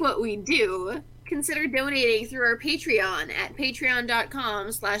like what we do, consider donating through our Patreon at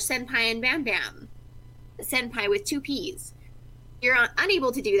patreon.com/senpai and bam bam. Senpai with 2 P's. If you're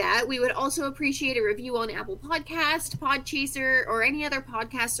unable to do that, we would also appreciate a review on Apple Podcast, Podchaser, or any other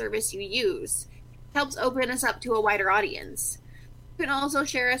podcast service you use. It helps open us up to a wider audience. You can also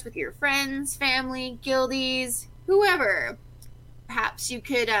share us with your friends, family, guildies, whoever. Perhaps you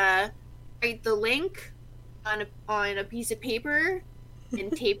could write the link on a piece of paper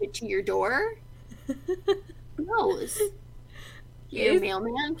and tape it to your door. Who knows? Your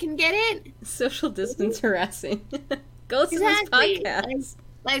mailman can get it. Social distance harassing. Go to Exactly. this podcast.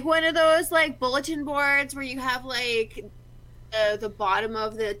 Like one of those like bulletin boards where you have like the bottom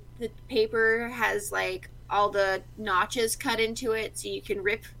of the paper has like all the notches cut into it, so you can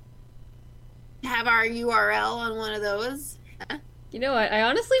have our URL on one of those. You know what?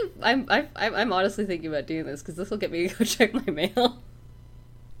 I'm honestly thinking about doing this because this will get me to go check my mail.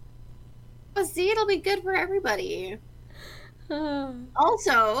 Well, see, it'll be good for everybody.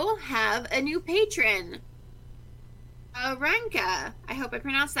 Also, have a new patron, Ranka. I hope I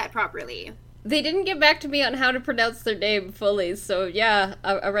pronounced that properly. They didn't get back to me on how to pronounce their name fully, so yeah,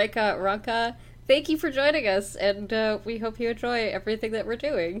 Ranka, thank you for joining us, and we hope you enjoy everything that we're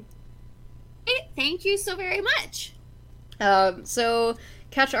doing. Thank you so very much. So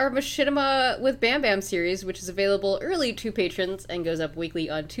catch our Machinima with Bam Bam series, which is available early to patrons and goes up weekly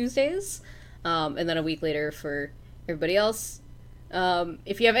on Tuesdays, and then a week later for everybody else.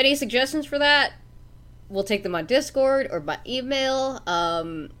 If you have any suggestions for that, we'll take them on Discord or by email.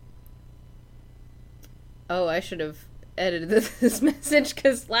 Oh, I should have edited this message,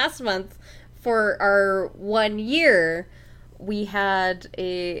 because last month, for our 1 year, we had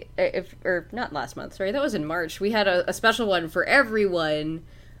not last month, sorry, that was in March. We had a special one for everyone,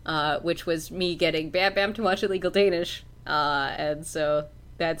 which was me getting Bam Bam to watch Illegal Danish. And so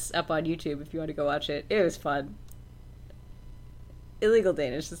that's up on YouTube if you want to go watch it. It was fun. Illegal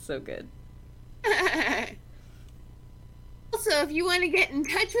Danish is so good. Also, if you want to get in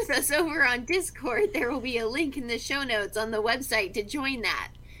touch with us over on Discord, there will be a link in the show notes on the website to join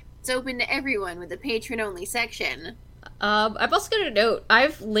that. It's open to everyone with a patron-only section. I'm also going to note,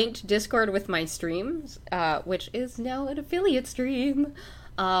 I've linked Discord with my streams, which is now an affiliate stream.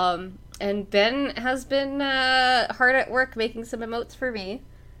 And Ben has been hard at work making some emotes for me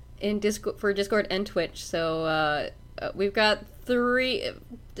in Discord and Twitch. So we've got three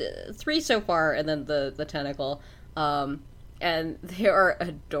so far, and then the tentacle. And they are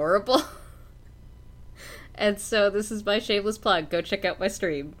adorable. And so this is my shameless plug. Go check out my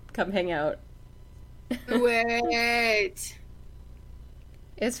stream. Come hang out. Wait.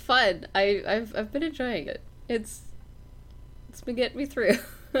 It's fun. I've been enjoying it. It's been getting me through.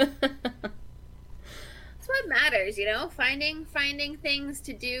 That's what matters, you know? Finding things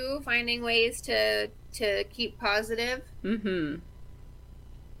to do, finding ways to keep positive. Mm-hmm.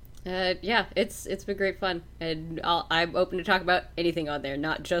 Yeah, it's been great fun, and I'm open to talk about anything on there,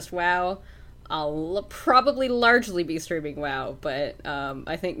 not just WoW. I'll probably largely be streaming WoW, but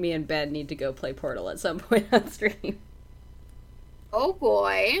I think me and Ben need to go play Portal at some point on stream. Oh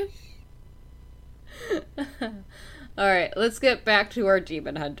boy. Alright, let's get back to our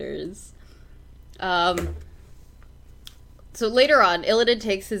demon hunters. So later on, Illidan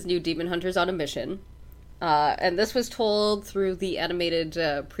takes his new demon hunters on a mission. And this was told through the animated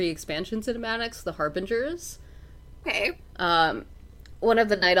pre-expansion cinematics, the Harbingers. Okay. One of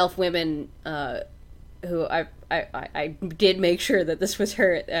the Night Elf women, who I did make sure that this was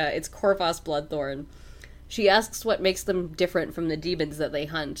her, it's Corvus Bloodthorn. She asks what makes them different from the demons that they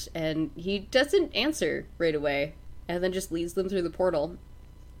hunt, and he doesn't answer right away, and then just leads them through the portal.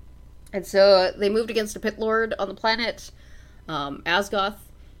 And so they moved against a pit lord on the planet, Asgoth,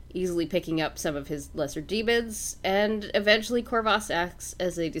 easily picking up some of his lesser demons, and eventually Corvus acts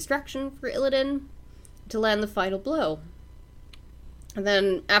as a distraction for Illidan to land the final blow. And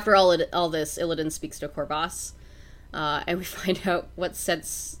then, after all this, Illidan speaks to Corvus, and we find out what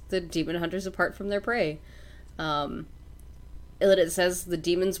sets the demon hunters apart from their prey. Illidan says the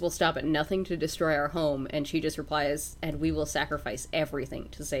demons will stop at nothing to destroy our home, and she just replies, and we will sacrifice everything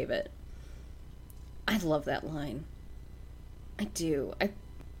to save it. I love that line. I do.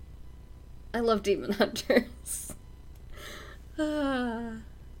 I love demon hunters.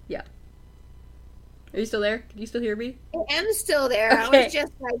 Yeah. Are you still there? Can you still hear me? I am still there. Okay. I was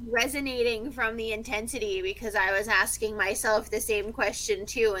just like resonating from the intensity because I was asking myself the same question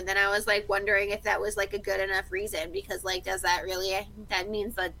too, and then I was like wondering if that was like a good enough reason, because like does that really, that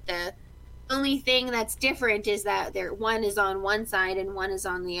means that the only thing that's different is that one is on one side and one is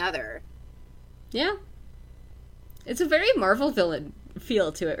on the other. Yeah. It's a very Marvel villain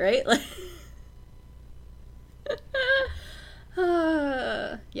feel to it, right? Like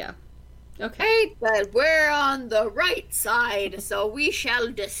yeah. Okay. Right, but we're on the right side, so we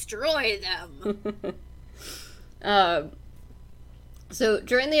shall destroy them. So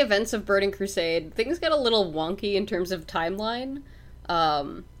during the events of Burning Crusade, things got a little wonky in terms of timeline.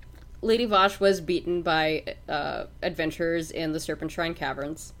 Lady Vashj was beaten by adventurers in the Serpent Shrine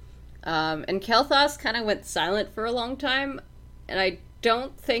Caverns. And Kael'thas kind of went silent for a long time, and I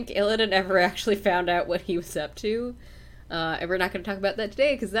don't think Illidan ever actually found out what he was up to. And we're not going to talk about that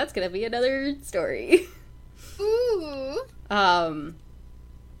today, because that's going to be another story. Ooh.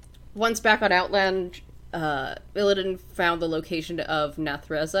 Once back on Outland, Illidan found the location of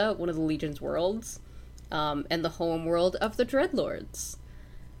Nathreza, one of the Legion's worlds, and the home world of the Dreadlords.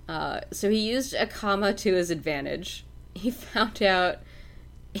 So he used Akama to his advantage. He found out...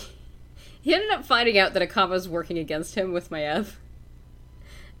 He ended up finding out that Akama was working against him with Maiev.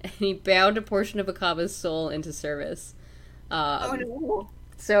 And he bound a portion of Akama's soul into service. Oh no.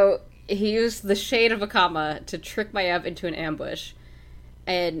 So he used the shade of Akama to trick Maiev into an ambush,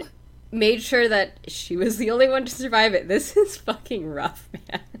 and made sure that she was the only one to survive it. This is fucking rough,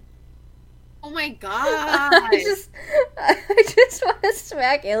 man. Oh my god. I just want to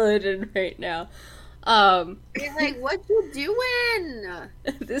smack Illidan right now. You're like, what you doing?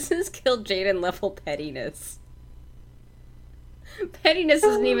 This is Kill Jaden level pettiness. Pettiness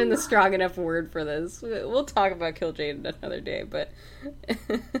isn't even the strong enough word for this. We'll talk about Kill Jaden another day, but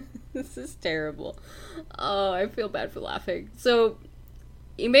this is terrible. Oh, I feel bad for laughing. So,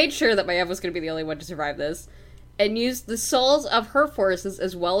 he made sure that Maiev was going to be the only one to survive this, and used the souls of her forces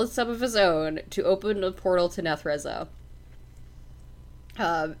as well as some of his own to open a portal to Nathreza.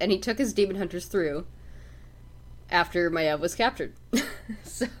 And he took his demon hunters through after Maiev was captured.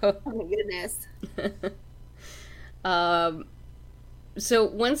 So, Oh my goodness. So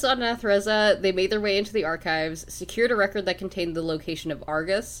once on Nathreza, they made their way into the archives, secured a record that contained the location of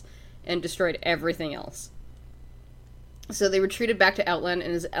Argus, and destroyed everything else. So they retreated back to Outland,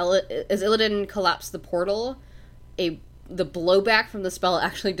 and as Illidan collapsed the portal, the blowback from the spell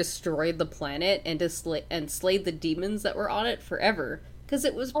actually destroyed the planet and slayed the demons that were on it forever. Because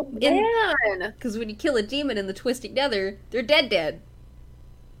it was... Because when you kill a demon in the Twisting Nether, they're dead.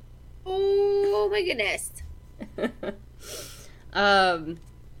 Oh my goodness.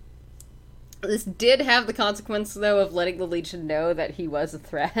 This did have the consequence, though, of letting the Legion know that he was a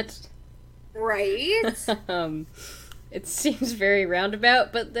threat. Right? It seems very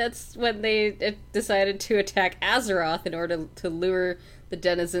roundabout, but that's when they decided to attack Azeroth in order to lure the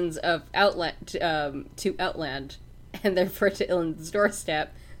denizens of Outland to Outland, and therefore to Illidan's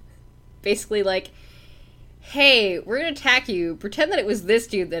doorstep. Basically like, hey, we're gonna attack you, pretend that it was this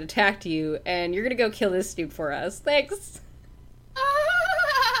dude that attacked you, and you're gonna go kill this dude for us. Thanks!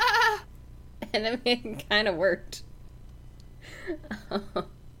 And I mean, it kind of worked.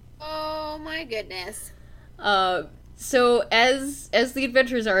 my goodness. So as the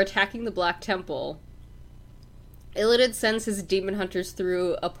adventurers are attacking the Black Temple, Illidan sends his demon hunters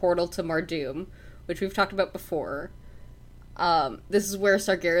through a portal to Mardoom, which we've talked about before. This is where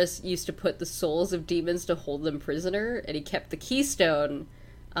Sargeras used to put the souls of demons to hold them prisoner, and he kept the keystone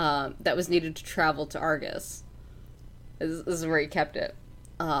that was needed to travel to Argus. This is where he kept it.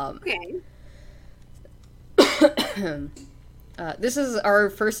 Okay. This is our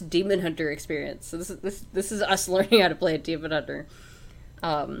first demon hunter experience. So this is us learning how to play a demon hunter.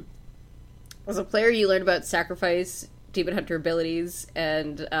 As a player, you learn about sacrifice, demon hunter abilities,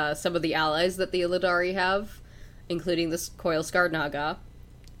 and some of the allies that the Illidari have, including the Coilscar Naga,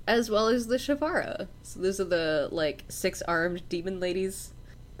 as well as the Shavara. So those are the, like, 6-armed demon ladies.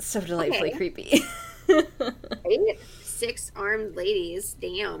 So delightfully creepy. Right? 6-armed ladies.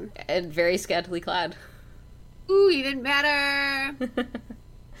 Damn. And very scantily clad. Ooh, even better.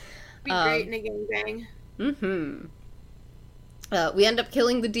 Be great in a gangbang. Mm-hmm. We end up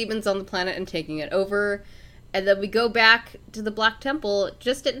killing the demons on the planet and taking it over, and then we go back to the Black Temple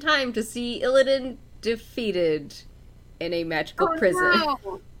just in time to see Illidan defeated in a magical prison.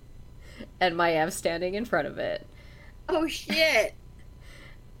 No. And Maiev standing in front of it. Oh, shit.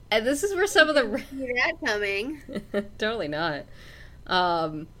 And this is where some of the... See that coming. Totally not.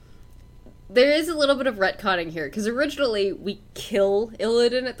 There is a little bit of retconning here, because originally we kill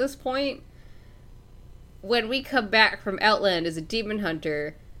Illidan at this point. When we come back from Outland as a demon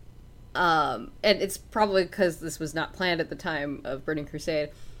hunter, and it's probably because this was not planned at the time of Burning Crusade,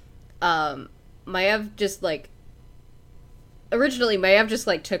 Maiev just, like... Originally, Maiev just,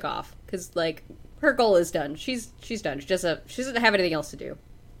 like, took off, because, like, her goal is done. She's done. She doesn't have anything else to do.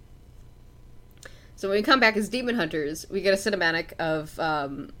 So when we come back as demon hunters, we get a cinematic of,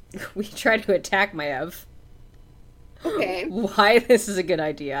 we try to attack Maiev. Okay. Why this is a good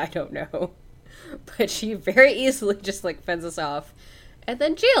idea, I don't know. But she very easily just, like, fends us off. And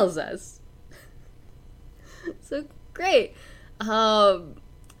then jails us. So, great. Oh,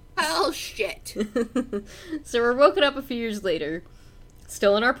 shit. So we're woken up a few years later,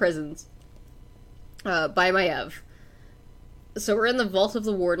 still in our prisons, by Maiev. So we're in the Vault of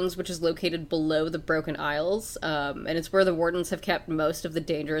the Wardens, which is located below the Broken Isles, and it's where the Wardens have kept most of the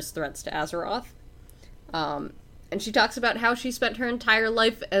dangerous threats to Azeroth. And she talks about how she spent her entire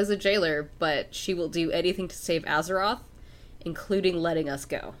life as a jailer, but she will do anything to save Azeroth, including letting us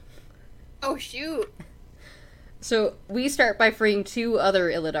go. Oh, shoot. So we start by freeing 2 other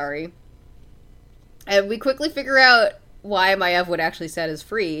Illidari, and we figure out why Maiev would actually set us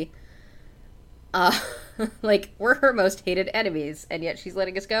free. Like, we're her most hated enemies, and yet she's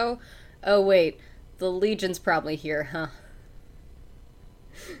letting us go? Oh, wait. The Legion's probably here, huh?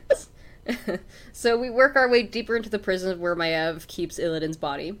 So we work our way deeper into the prison where Maiev keeps Illidan's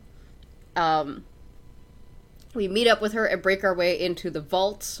body. We meet up with her and break our way into the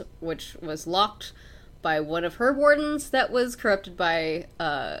vault, which was locked by one of her wardens that was corrupted by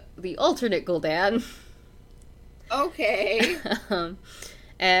the alternate Gul'dan. Okay.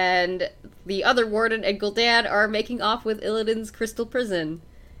 And the other warden and Gul'dan are making off with Illidan's crystal prison.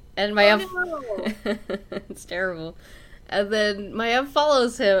 And Maiev... Oh, no. It's terrible. And then Maiev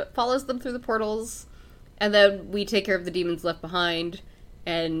follows them through the portals, and then we take care of the demons left behind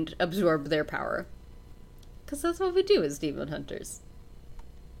and absorb their power. Because that's what we do as demon hunters.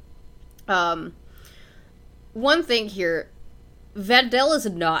 One thing here, Vandel is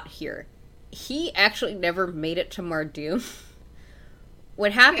not here. He actually never made it to Mardoom.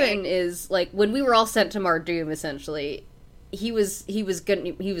 What happened is, like, when we were all sent to Mardoom, essentially, he was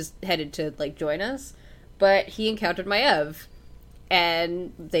headed to, like, join us, but he encountered Maiev,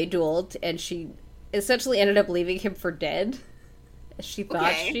 and they dueled, and she essentially ended up leaving him for dead. She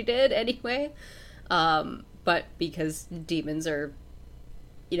thought she did, anyway. But because demons are,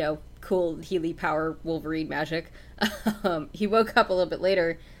 you know, cool Healy power Wolverine magic, he woke up a little bit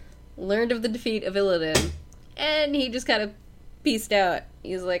later, learned of the defeat of Illidan, and he just kind of peaced out.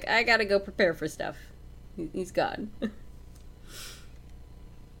 He's like, I gotta go prepare for stuff. He's gone.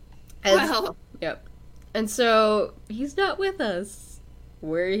 Wow. Yep. And so, he's not with us.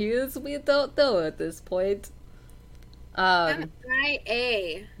 Where he is, we don't know at this point.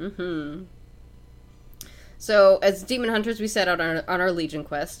 MIA. Mm-hmm. So, as demon hunters, we set out on our Legion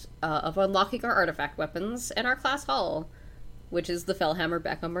quest of unlocking our artifact weapons and our class hall, which is the Fellhammer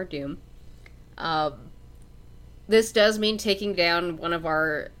back on Mardoom. This does mean taking down one of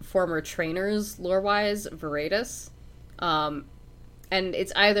our former trainers, lore-wise, Veratus. And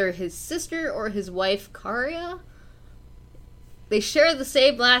it's either his sister or his wife, Karia. They share the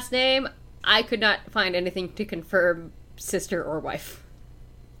same last name. I could not find anything to confirm sister or wife.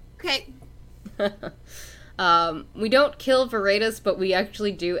 Okay. We don't kill Veredas, but we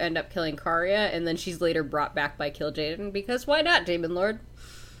actually do end up killing Karya, and then she's later brought back by Kil'jaeden, because why not, Demon Lord?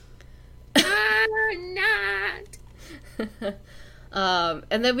 Not.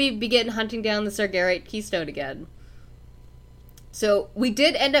 And then we begin hunting down the Sargerite Keystone again. So, we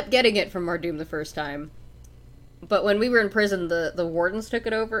did end up getting it from Mardoom the first time. But when we were in prison, the wardens took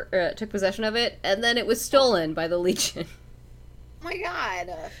it over, took possession of it, and then it was stolen by the Legion. Oh my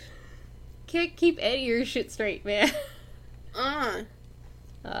god. Can't keep any of your shit straight, man. Uh.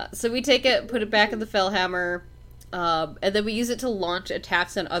 So we take it, put it back in the Fellhammer, and then we use it to launch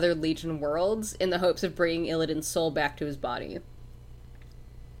attacks on other Legion worlds in the hopes of bringing Illidan's soul back to his body.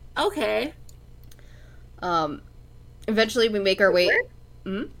 Okay. Eventually we make our way...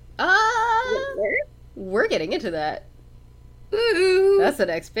 Where? We're getting into that. Ooh. That's the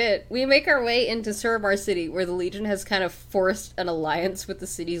next bit. We make our way into Suramar City, where the Legion has kind of forced an alliance with the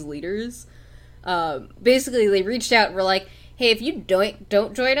city's leaders. Basically, they reached out and were like, hey, if you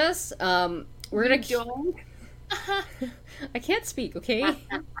don't join us, we're gonna... Don't? I can't speak, okay?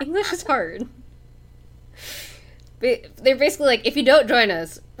 English is hard. They're basically like, if you don't join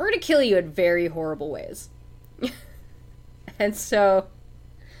us, we're gonna kill you in very horrible ways. And so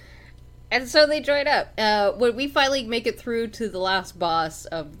they join up. When we finally make it through to the last boss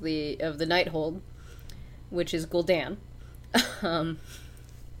of the Nighthold, which is Gul'dan.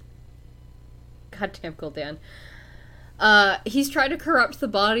 Goddamn Gul'dan. He's trying to corrupt the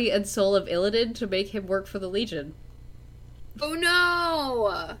body and soul of Illidan to make him work for the Legion. Oh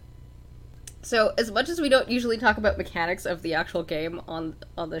no! So, as much as we don't usually talk about mechanics of the actual game on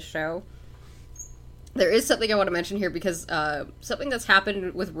this show, there is something I want to mention here, because something that's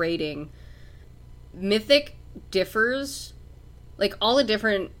happened with raiding, Mythic differs, like, all the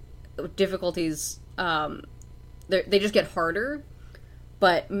different difficulties, they just get harder,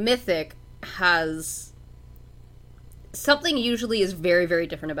 but Mythic has... something usually is very, very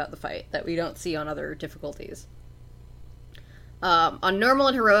different about the fight that we don't see on other difficulties. On Normal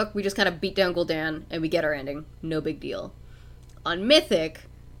and Heroic, we just kind of beat down Gul'dan, and we get our ending. No big deal. On Mythic,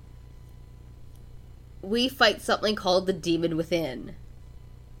 we fight something called the Demon Within.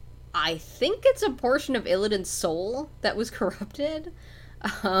 I think it's a portion of Illidan's soul that was corrupted,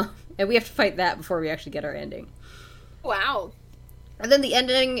 and we have to fight that before we actually get our ending. Wow. And then the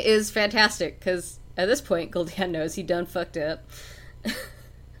ending is fantastic, because at this point, Gul'dan knows he done fucked up.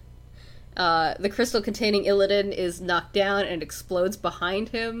 The crystal containing Illidan is knocked down and explodes behind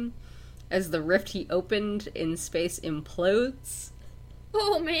him as the rift he opened in space implodes.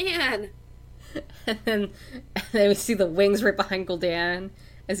 Oh man! And then we see the wings right behind Gul'dan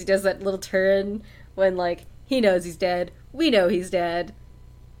as he does that little turn when, like, he knows he's dead. We know he's dead.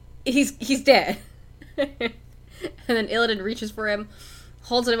 He's dead. And then Illidan reaches for him,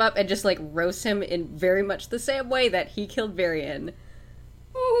 holds him up, and just, like, roasts him in very much the same way that he killed Varian.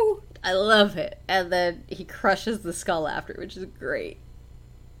 Ooh. I love it. And then he crushes the skull after, which is great.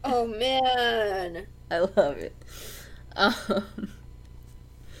 Oh man! I love it.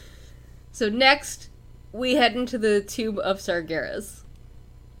 So next, we head into the Tomb of Sargeras.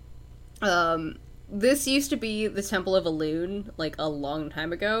 This used to be the Temple of Elune, like, a long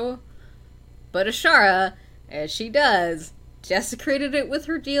time ago. But Ashara, as she does, desecrated it with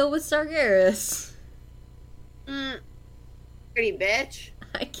her deal with Sargeras. Pretty bitch.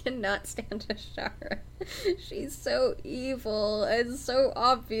 I cannot stand Ashara. She's so evil, and so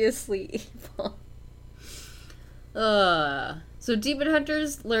obviously evil. So Demon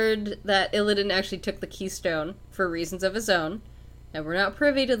Hunters learned that Illidan actually took the Keystone for reasons of his own, and we're not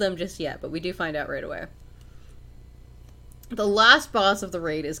privy to them just yet, but we do find out right away. The last boss of the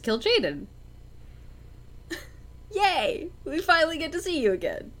raid is Kil'jaeden. Yay! We finally get to see you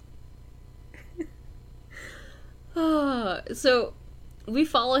again. So, we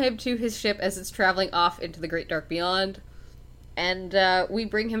follow him to his ship as it's traveling off into the Great Dark Beyond, and we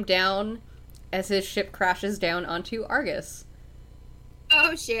bring him down as his ship crashes down onto Argus.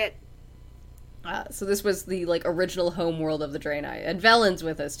 Oh shit. So this was the, like, original home world of the Draenei, and Velen's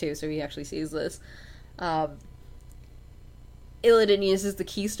with us too, so he actually sees this. Illidan uses the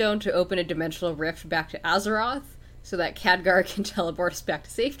Keystone to open a dimensional rift back to Azeroth, so that Khadgar can teleport us back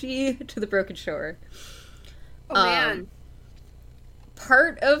to safety to the Broken Shore. Oh man.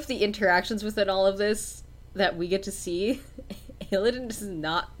 Part of the interactions within all of this that we get to see, Illidan does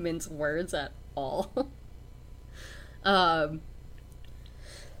not mince words at all.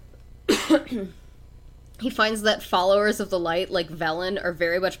 He finds that followers of the light, like Velen, are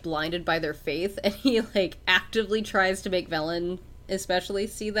very much blinded by their faith, and he, like, actively tries to make Velen especially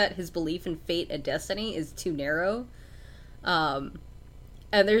see that his belief in fate and destiny is too narrow. And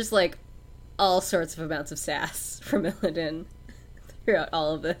there's, like, all sorts of amounts of sass from Illidan throughout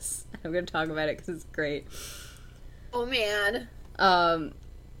all of this. I'm going to talk about it because it's great. Oh, man.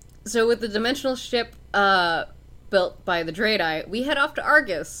 So with the dimensional ship built by the Draenei, we head off to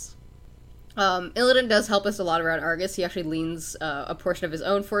Argus. Illidan does help us a lot around Argus. He actually leans a portion of his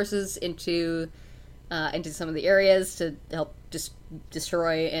own forces into some of the areas to help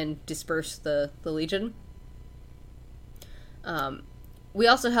destroy and disperse the Legion. We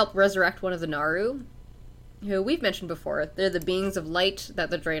also help resurrect one of the Naru, who we've mentioned before. They're the beings of light that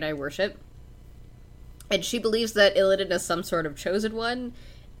the Draenei worship. And she believes that Illidan is some sort of chosen one,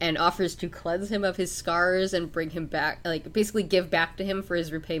 and offers to cleanse him of his scars and bring him back, like, basically give back to him for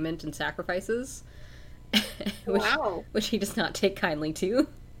his repayment and sacrifices. Which he does not take kindly to.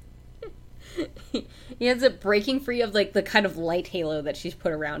 He ends up breaking free of, like, the kind of light halo that she's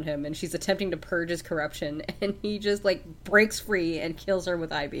put around him, and she's attempting to purge his corruption, and he just, like, breaks free and kills her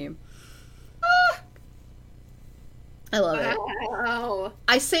with I-Beam. I love it. Wow.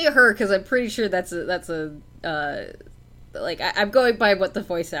 I say her because I'm pretty sure I'm going by what the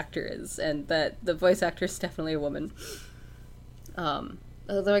voice actor is, and that the voice actor is definitely a woman.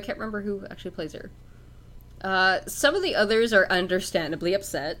 Although I can't remember who actually plays her. Some of the others are understandably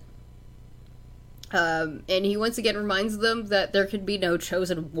upset. And he once again reminds them that there can be no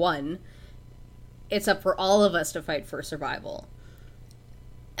chosen one. It's up for all of us to fight for survival.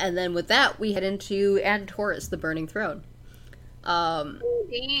 And then with that, we head into Antorus, the Burning Throne.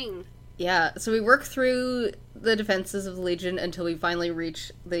 Dang. Yeah, so we work through the defenses of the Legion until we finally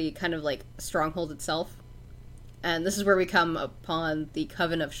reach the kind of, like, stronghold itself. And this is where we come upon the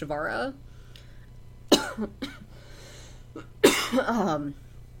Coven of Shavara.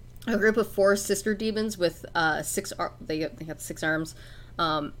 A group of 4 sister demons with they have 6 arms.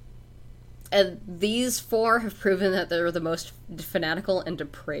 And these 4 have proven that they're the most fanatical and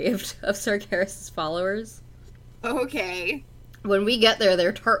depraved of Sargeras' followers. Okay. When we get there,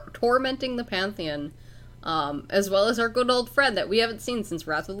 they're tormenting the Pantheon, as well as our good old friend that we haven't seen since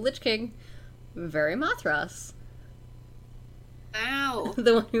Wrath of the Lich King, Varimathras. Wow.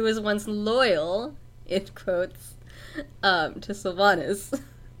 The one who was once loyal, in quotes, to Sylvanas.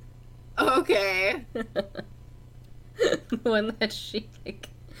 Okay. The one that she, like,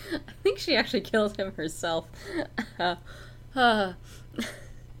 I think she actually killed him herself.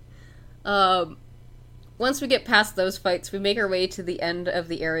 Once we get past those fights, we make our way to the end of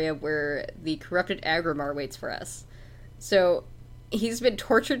the area where the corrupted Agrimar waits for us. So, he's been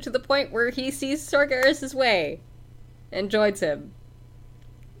tortured to the point where he sees Sargeras' way and joins him.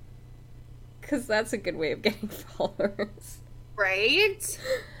 Because that's a good way of getting followers. Right?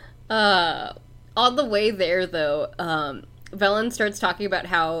 On the way there, though, Velen starts talking about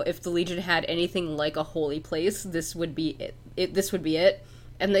how if the Legion had anything like a holy place, this would be it. This would be it.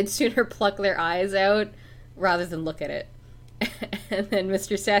 And they'd sooner pluck their eyes out rather than look at it. And then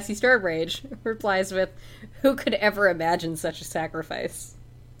Mr. Sassy Stormrage replies with, "Who could ever imagine such a sacrifice?"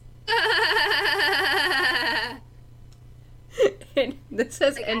 And this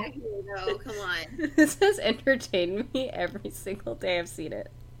has come on. This has entertained me every single day I've seen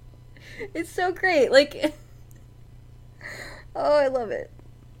it. It's so great. Like, oh, I love it.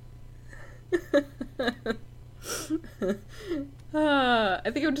 I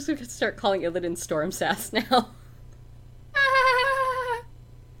think I'm just going to start calling Illidan Storm Sass now.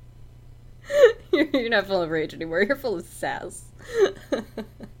 You're not full of rage anymore. You're full of sass.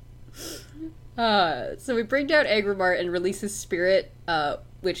 So we bring down Agrimar and release his spirit,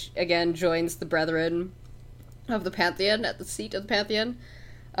 which again joins the Brethren of the Pantheon at the seat of the Pantheon.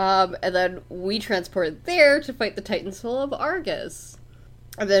 And then we transport there to fight the Titan Soul of Argus.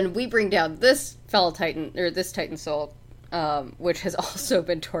 And then we bring down this fellow Titan, or this Titan Soul, which has also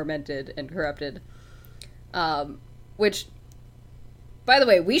been tormented and corrupted. Which, by the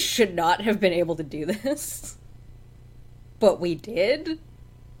way, we should not have been able to do this. But we did.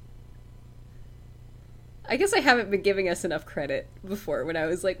 I guess I haven't been giving us enough credit before when I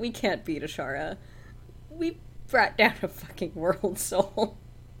was like, we can't beat Ashara. We brought down a fucking world soul.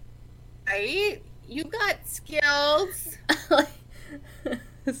 Right? You got skills.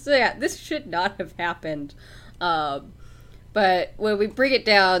 So yeah, this should not have happened. But when we bring it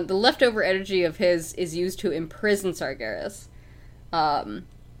down, the leftover energy of his is used to imprison Sargeras. And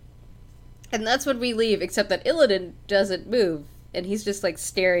that's when we leave, except that Illidan doesn't move, and he's just, like,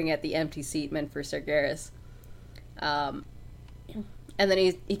 staring at the empty seat meant for Sargeras. And then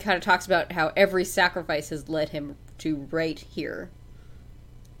he kind of talks about how every sacrifice has led him to right here.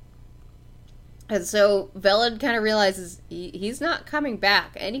 And so Velen kind of realizes he's not coming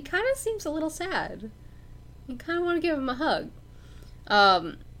back, and he kind of seems a little sad. You kind of want to give him a hug.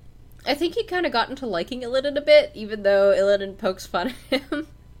 I think he kind of got into liking Illidan a bit, even though Illidan pokes fun at him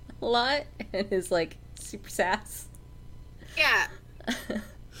a lot and is like super sass. Yeah.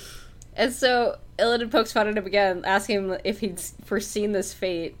 And so Illidan pokes fun at him again, asking him if he'd foreseen this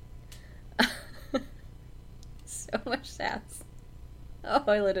fate. So much sass. Oh,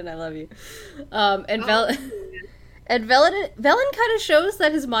 Illidan, I love you. And Velen kind of shows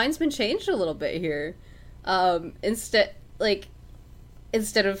that his mind's been changed a little bit here. Instead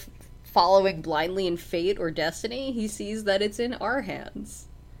of following blindly in fate or destiny, he sees that it's in our hands.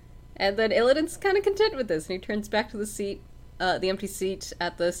 And then Illidan's kind of content with this, and he turns back to the seat, the empty seat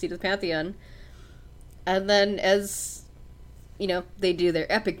at the seat of the Pantheon. And then as, they do their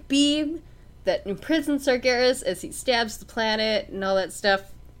epic beam that imprisons Sargeras as he stabs the planet and all that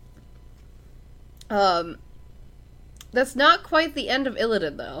stuff. That's not quite the end of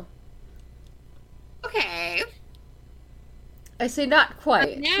Illidan, though. Okay. I say not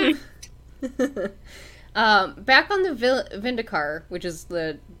quite. Back on the Vindicar, which is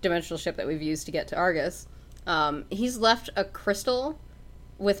the dimensional ship that we've used to get to Argus, he's left a crystal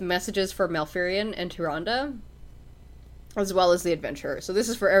with messages for Malfurion and Tyrande, as well as the Adventurer. So this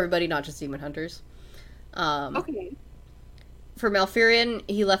is for everybody, not just Demon Hunters. Okay. For Malfurion,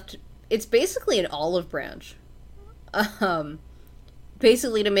 he left... It's basically an olive branch.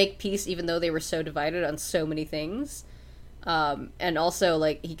 Basically to make peace, even though they were so divided on so many things. And also,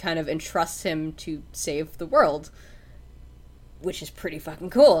 he kind of entrusts him to save the world, which is pretty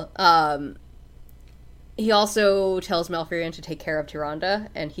fucking cool. He also tells Malfurion to take care of Tyrande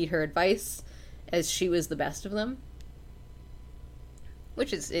and heed her advice, as she was the best of them.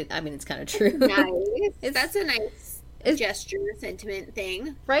 Which is, it's kind of true. Nice. That's a nice gesture, sentiment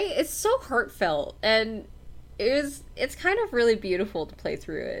thing. Right? It's so heartfelt, and it's kind of really beautiful to play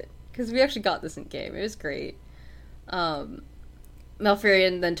through it, because we actually got this in game. It was great.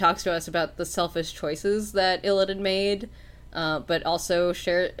 Malfurion then talks to us about the selfish choices that Illidan made, but also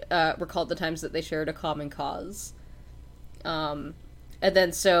recalled the times that they shared a common cause. And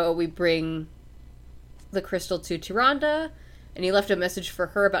then so we bring the crystal to Tyrande, and he left a message for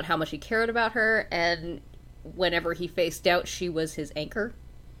her about how much he cared about her, and whenever he faced doubt, she was his anchor.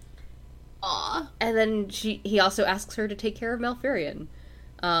 Aww. And then he also asks her to take care of Malfurion.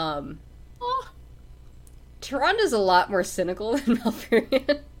 Tyrande's a lot more cynical than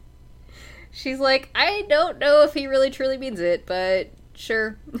Malfurion. She's like, I don't know if he really truly means it, but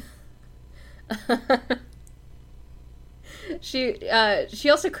sure. She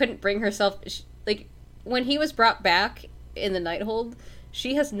also couldn't bring herself... when he was brought back in the Nighthold,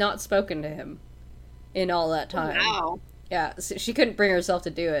 she has not spoken to him in all that time. Wow. Yeah, so she couldn't bring herself to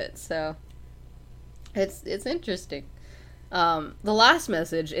do it, so... It's interesting. The last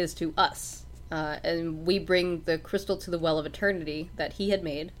message is to us. And we bring the crystal to the Well of Eternity that he had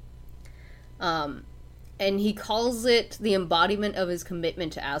made. And he calls it the embodiment of his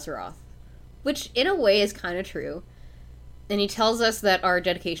commitment to Azeroth. Which, in a way, is kind of true. And he tells us that our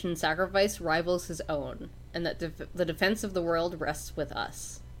dedication and sacrifice rivals his own. And that the defense of the world rests with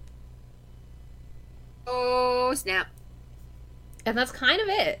us. Oh, snap. And that's kind of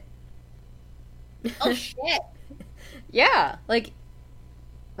it. Oh, shit. Yeah, right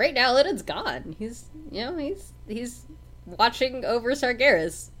now, Illidan's gone. He's watching over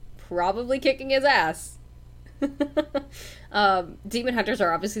Sargeras, probably kicking his ass. Demon Hunters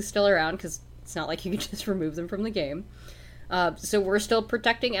are obviously still around, because it's not like you can just remove them from the game. So we're still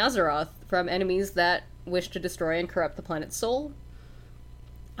protecting Azeroth from enemies that wish to destroy and corrupt the planet's soul.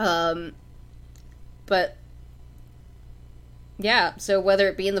 But, yeah, so whether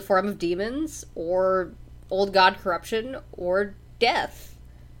it be in the form of demons, or old god corruption, or death,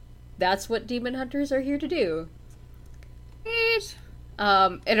 that's what Demon Hunters are here to do.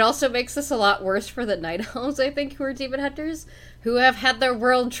 It also makes this a lot worse for the Night Elves, I think, who are Demon Hunters, who have had their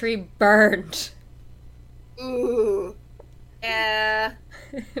world tree burned. Ooh. Yeah.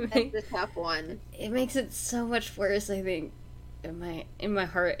 That's a tough one. It makes it so much worse, I think, in my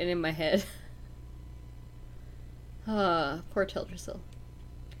heart and in my head. Poor Teldrassil.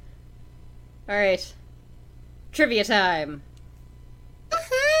 Alright. Trivia time!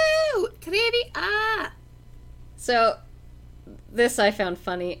 Woohoo! Trivia! So, this I found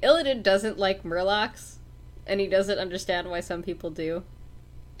funny. Illidan doesn't like Murlocs, and he doesn't understand why some people do.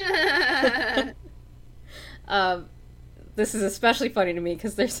 This is especially funny to me,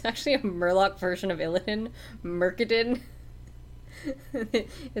 because there's actually a Murloc version of Illidan, Murkidin.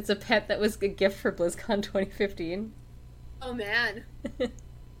 It's a pet that was a gift for BlizzCon 2015. Oh, man. And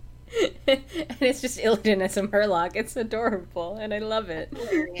it's just Illidan as a Murloc. It's adorable, and I love it.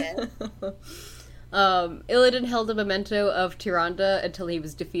 Hilarious. Illidan held a memento of Tyrande until he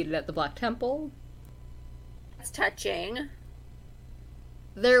was defeated at the Black Temple. That's touching.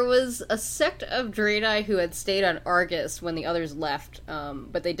 There was a sect of Draenei who had stayed on Argus when the others left,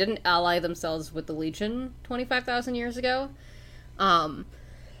 but they didn't ally themselves with the Legion 25,000 years ago.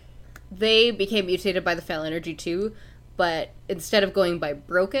 They became mutated by the Fel Energy too, but instead of going by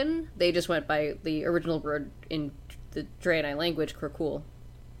Broken, they just went by the original word in the Draenei language, Krokul.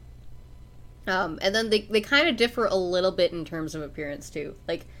 And then they kind of differ a little bit in terms of appearance too.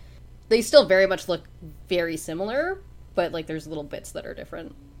 Like, they still very much look very similar, but like there's little bits that are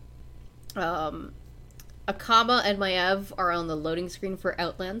different. Akama and Maiev are on the loading screen for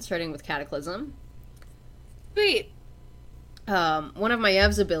Outland, starting with Cataclysm. Sweet. One of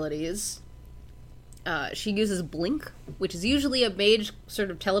Maiev's abilities, she uses Blink, which is usually a mage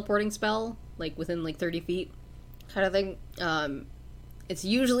sort of teleporting spell, like within like 30 feet kind of thing. It's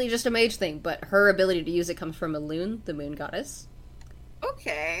usually just a mage thing, but her ability to use it comes from Elune, the moon goddess.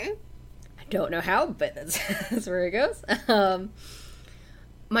 Okay. I don't know how, but that's where it goes.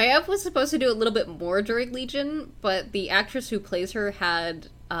 Maiev was supposed to do a little bit more during Legion, but the actress who plays her had,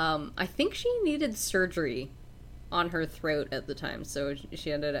 I think she needed surgery on her throat at the time, so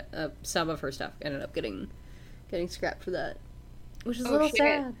she ended up, some of her stuff ended up getting scrapped for that, which is a little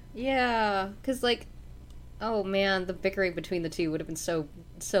sad. Yeah, because like, oh man, the bickering between the two would have been so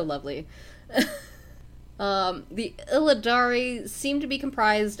lovely. The Illidari seem to be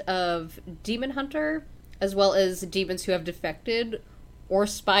comprised of Demon Hunter, as well as demons who have defected or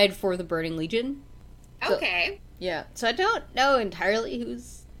spied for the Burning Legion. Okay. So, yeah, so I don't know entirely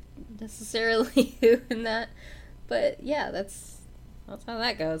who's necessarily who in that, but yeah, that's how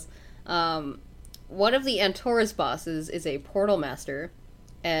that goes. One of the Antor's bosses is a portal master,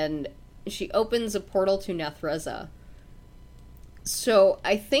 and she opens a portal to Nathreza. So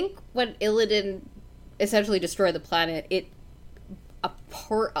I think when Illidan essentially destroyed the planet, a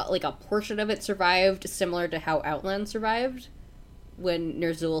portion of it survived, similar to how Outland survived when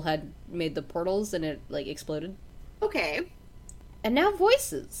Ner'zhul had made the portals and it like exploded. Okay. And now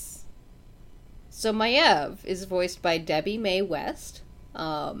voices. So Maiev is voiced by Debbie Mae West.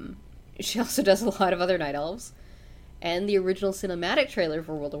 She also does a lot of other Night Elves. And the original cinematic trailer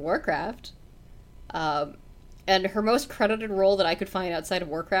for World of Warcraft. And her most credited role that I could find outside of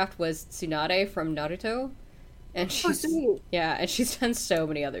Warcraft was Tsunade from Naruto. And she's and she's done so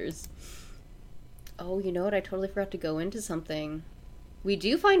many others. Oh, you know what? I totally forgot to go into something. We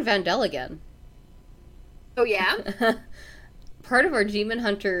do find Vandel again. Oh yeah? Part of our Demon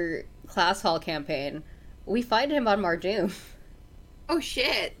Hunter class hall campaign, we find him on Mardoom. Oh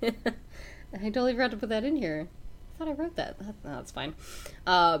shit. I totally forgot to put that in here. I thought I wrote that. No, that's fine.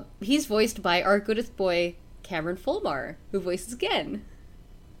 He's voiced by our goodest boy, Cameron Fulmar, who voices Gen.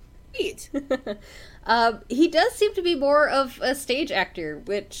 Sweet. He does seem to be more of a stage actor,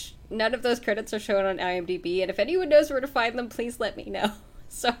 which none of those credits are shown on IMDb, and if anyone knows where to find them, please let me know,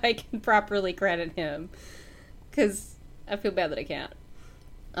 so I can properly credit him, because I feel bad that I can't.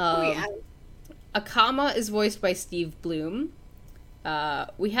 Akama is voiced by Steve Bloom.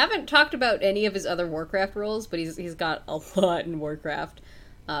 We haven't talked about any of his other Warcraft roles, but he's got a lot in Warcraft.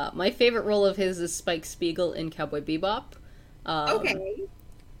 My favorite role of his is Spike Spiegel in Cowboy Bebop. Okay.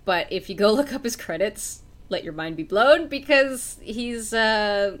 But if you go look up his credits, let your mind be blown, because he's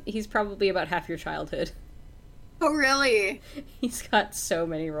probably about half your childhood. Oh, really? He's got so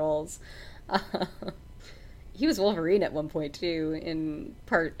many roles. He was Wolverine at one point, too, in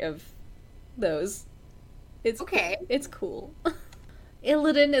part of those. It's cool.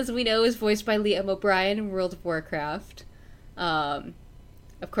 Illidan, as we know, is voiced by Liam O'Brien in World of Warcraft.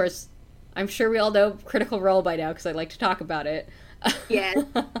 Of course, I'm sure we all know Critical Role by now, because I like to talk about it. Yes.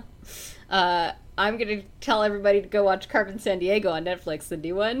 I'm gonna tell everybody to go watch Carmen Sandiego on Netflix, the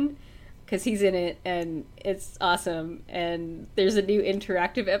new one, because he's in it, and it's awesome, and there's a new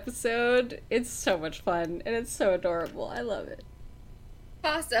interactive episode. It's so much fun, and it's so adorable. I love it.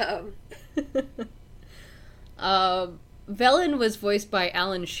 Awesome. Velen was voiced by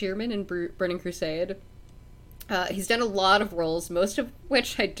Alan Shearman in Burning Crusade. He's done a lot of roles, most of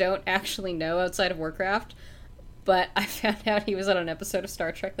which I don't actually know outside of Warcraft, but I found out he was on an episode of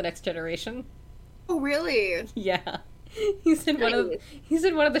Star Trek: The Next Generation. Oh, really? Yeah. He's in one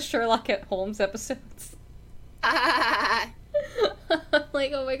of the Sherlock Holmes episodes. I'm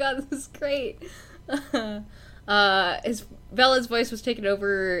like, oh my god, this is great. Velen's voice was taken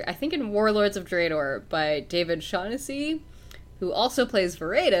over, I think, in Warlords of Draenor by David Shaughnessy, who also plays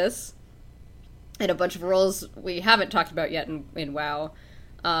Varadus, and a bunch of roles we haven't talked about yet in WoW.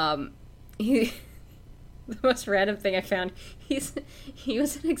 This the most random thing I found. He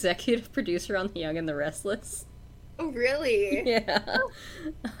was an executive producer on The Young and the Restless. Oh, really? Yeah.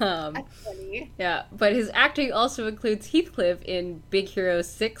 That's funny. Yeah, but his acting also includes Heathcliff in Big Hero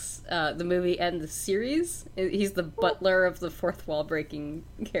 6, the movie and the series. He's the butler of the fourth wall breaking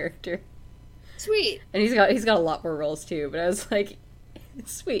character. Sweet. And he's got a lot more roles too, but I was like,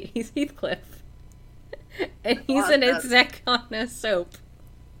 sweet, he's Heathcliff. And he's an exec on a soap.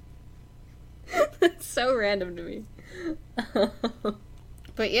 That's so random to me.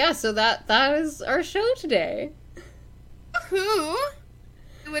 But yeah, so that is our show today. Who?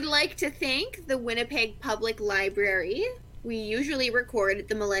 I would like to thank the Winnipeg Public Library. We usually record at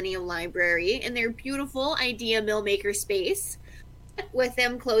the Millennium Library in their beautiful Idea Mill Maker space. With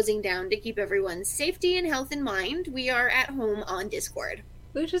them closing down to keep everyone's safety and health in mind, we are at home on Discord.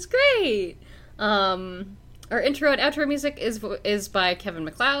 Which is great! Our intro and outro music is by Kevin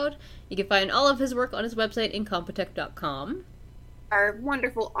MacLeod. You can find all of his work on his website, incompetech.com. Our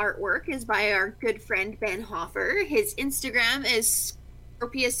wonderful artwork is by our good friend Ben Hoffer. His Instagram is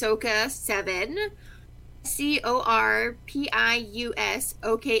Scorpiusoka7,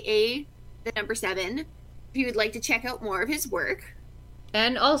 CORPIUSOKA, the number 7, if you would like to check out more of his work.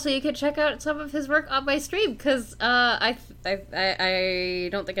 And also, you can check out some of his work on my stream, because I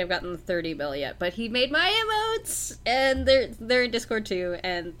don't think I've gotten the 30 bill yet, but he made my emotes, and they're in Discord too,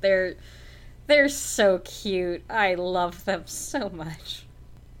 and they're so cute. I love them so much.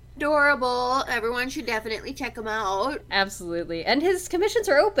 Adorable. Everyone should definitely check him out. Absolutely. And his commissions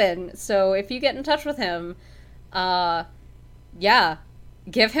are open, so if you get in touch with him, yeah,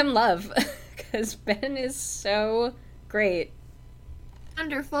 give him love, because Ben is so great.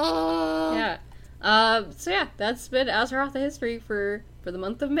 Wonderful. Yeah. So yeah, that's been Azeroth the History for the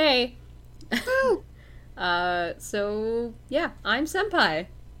month of May. Woo! So yeah, I'm Senpai.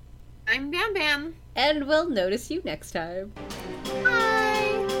 I'm Bam Bam. And we'll notice you next time. Bye.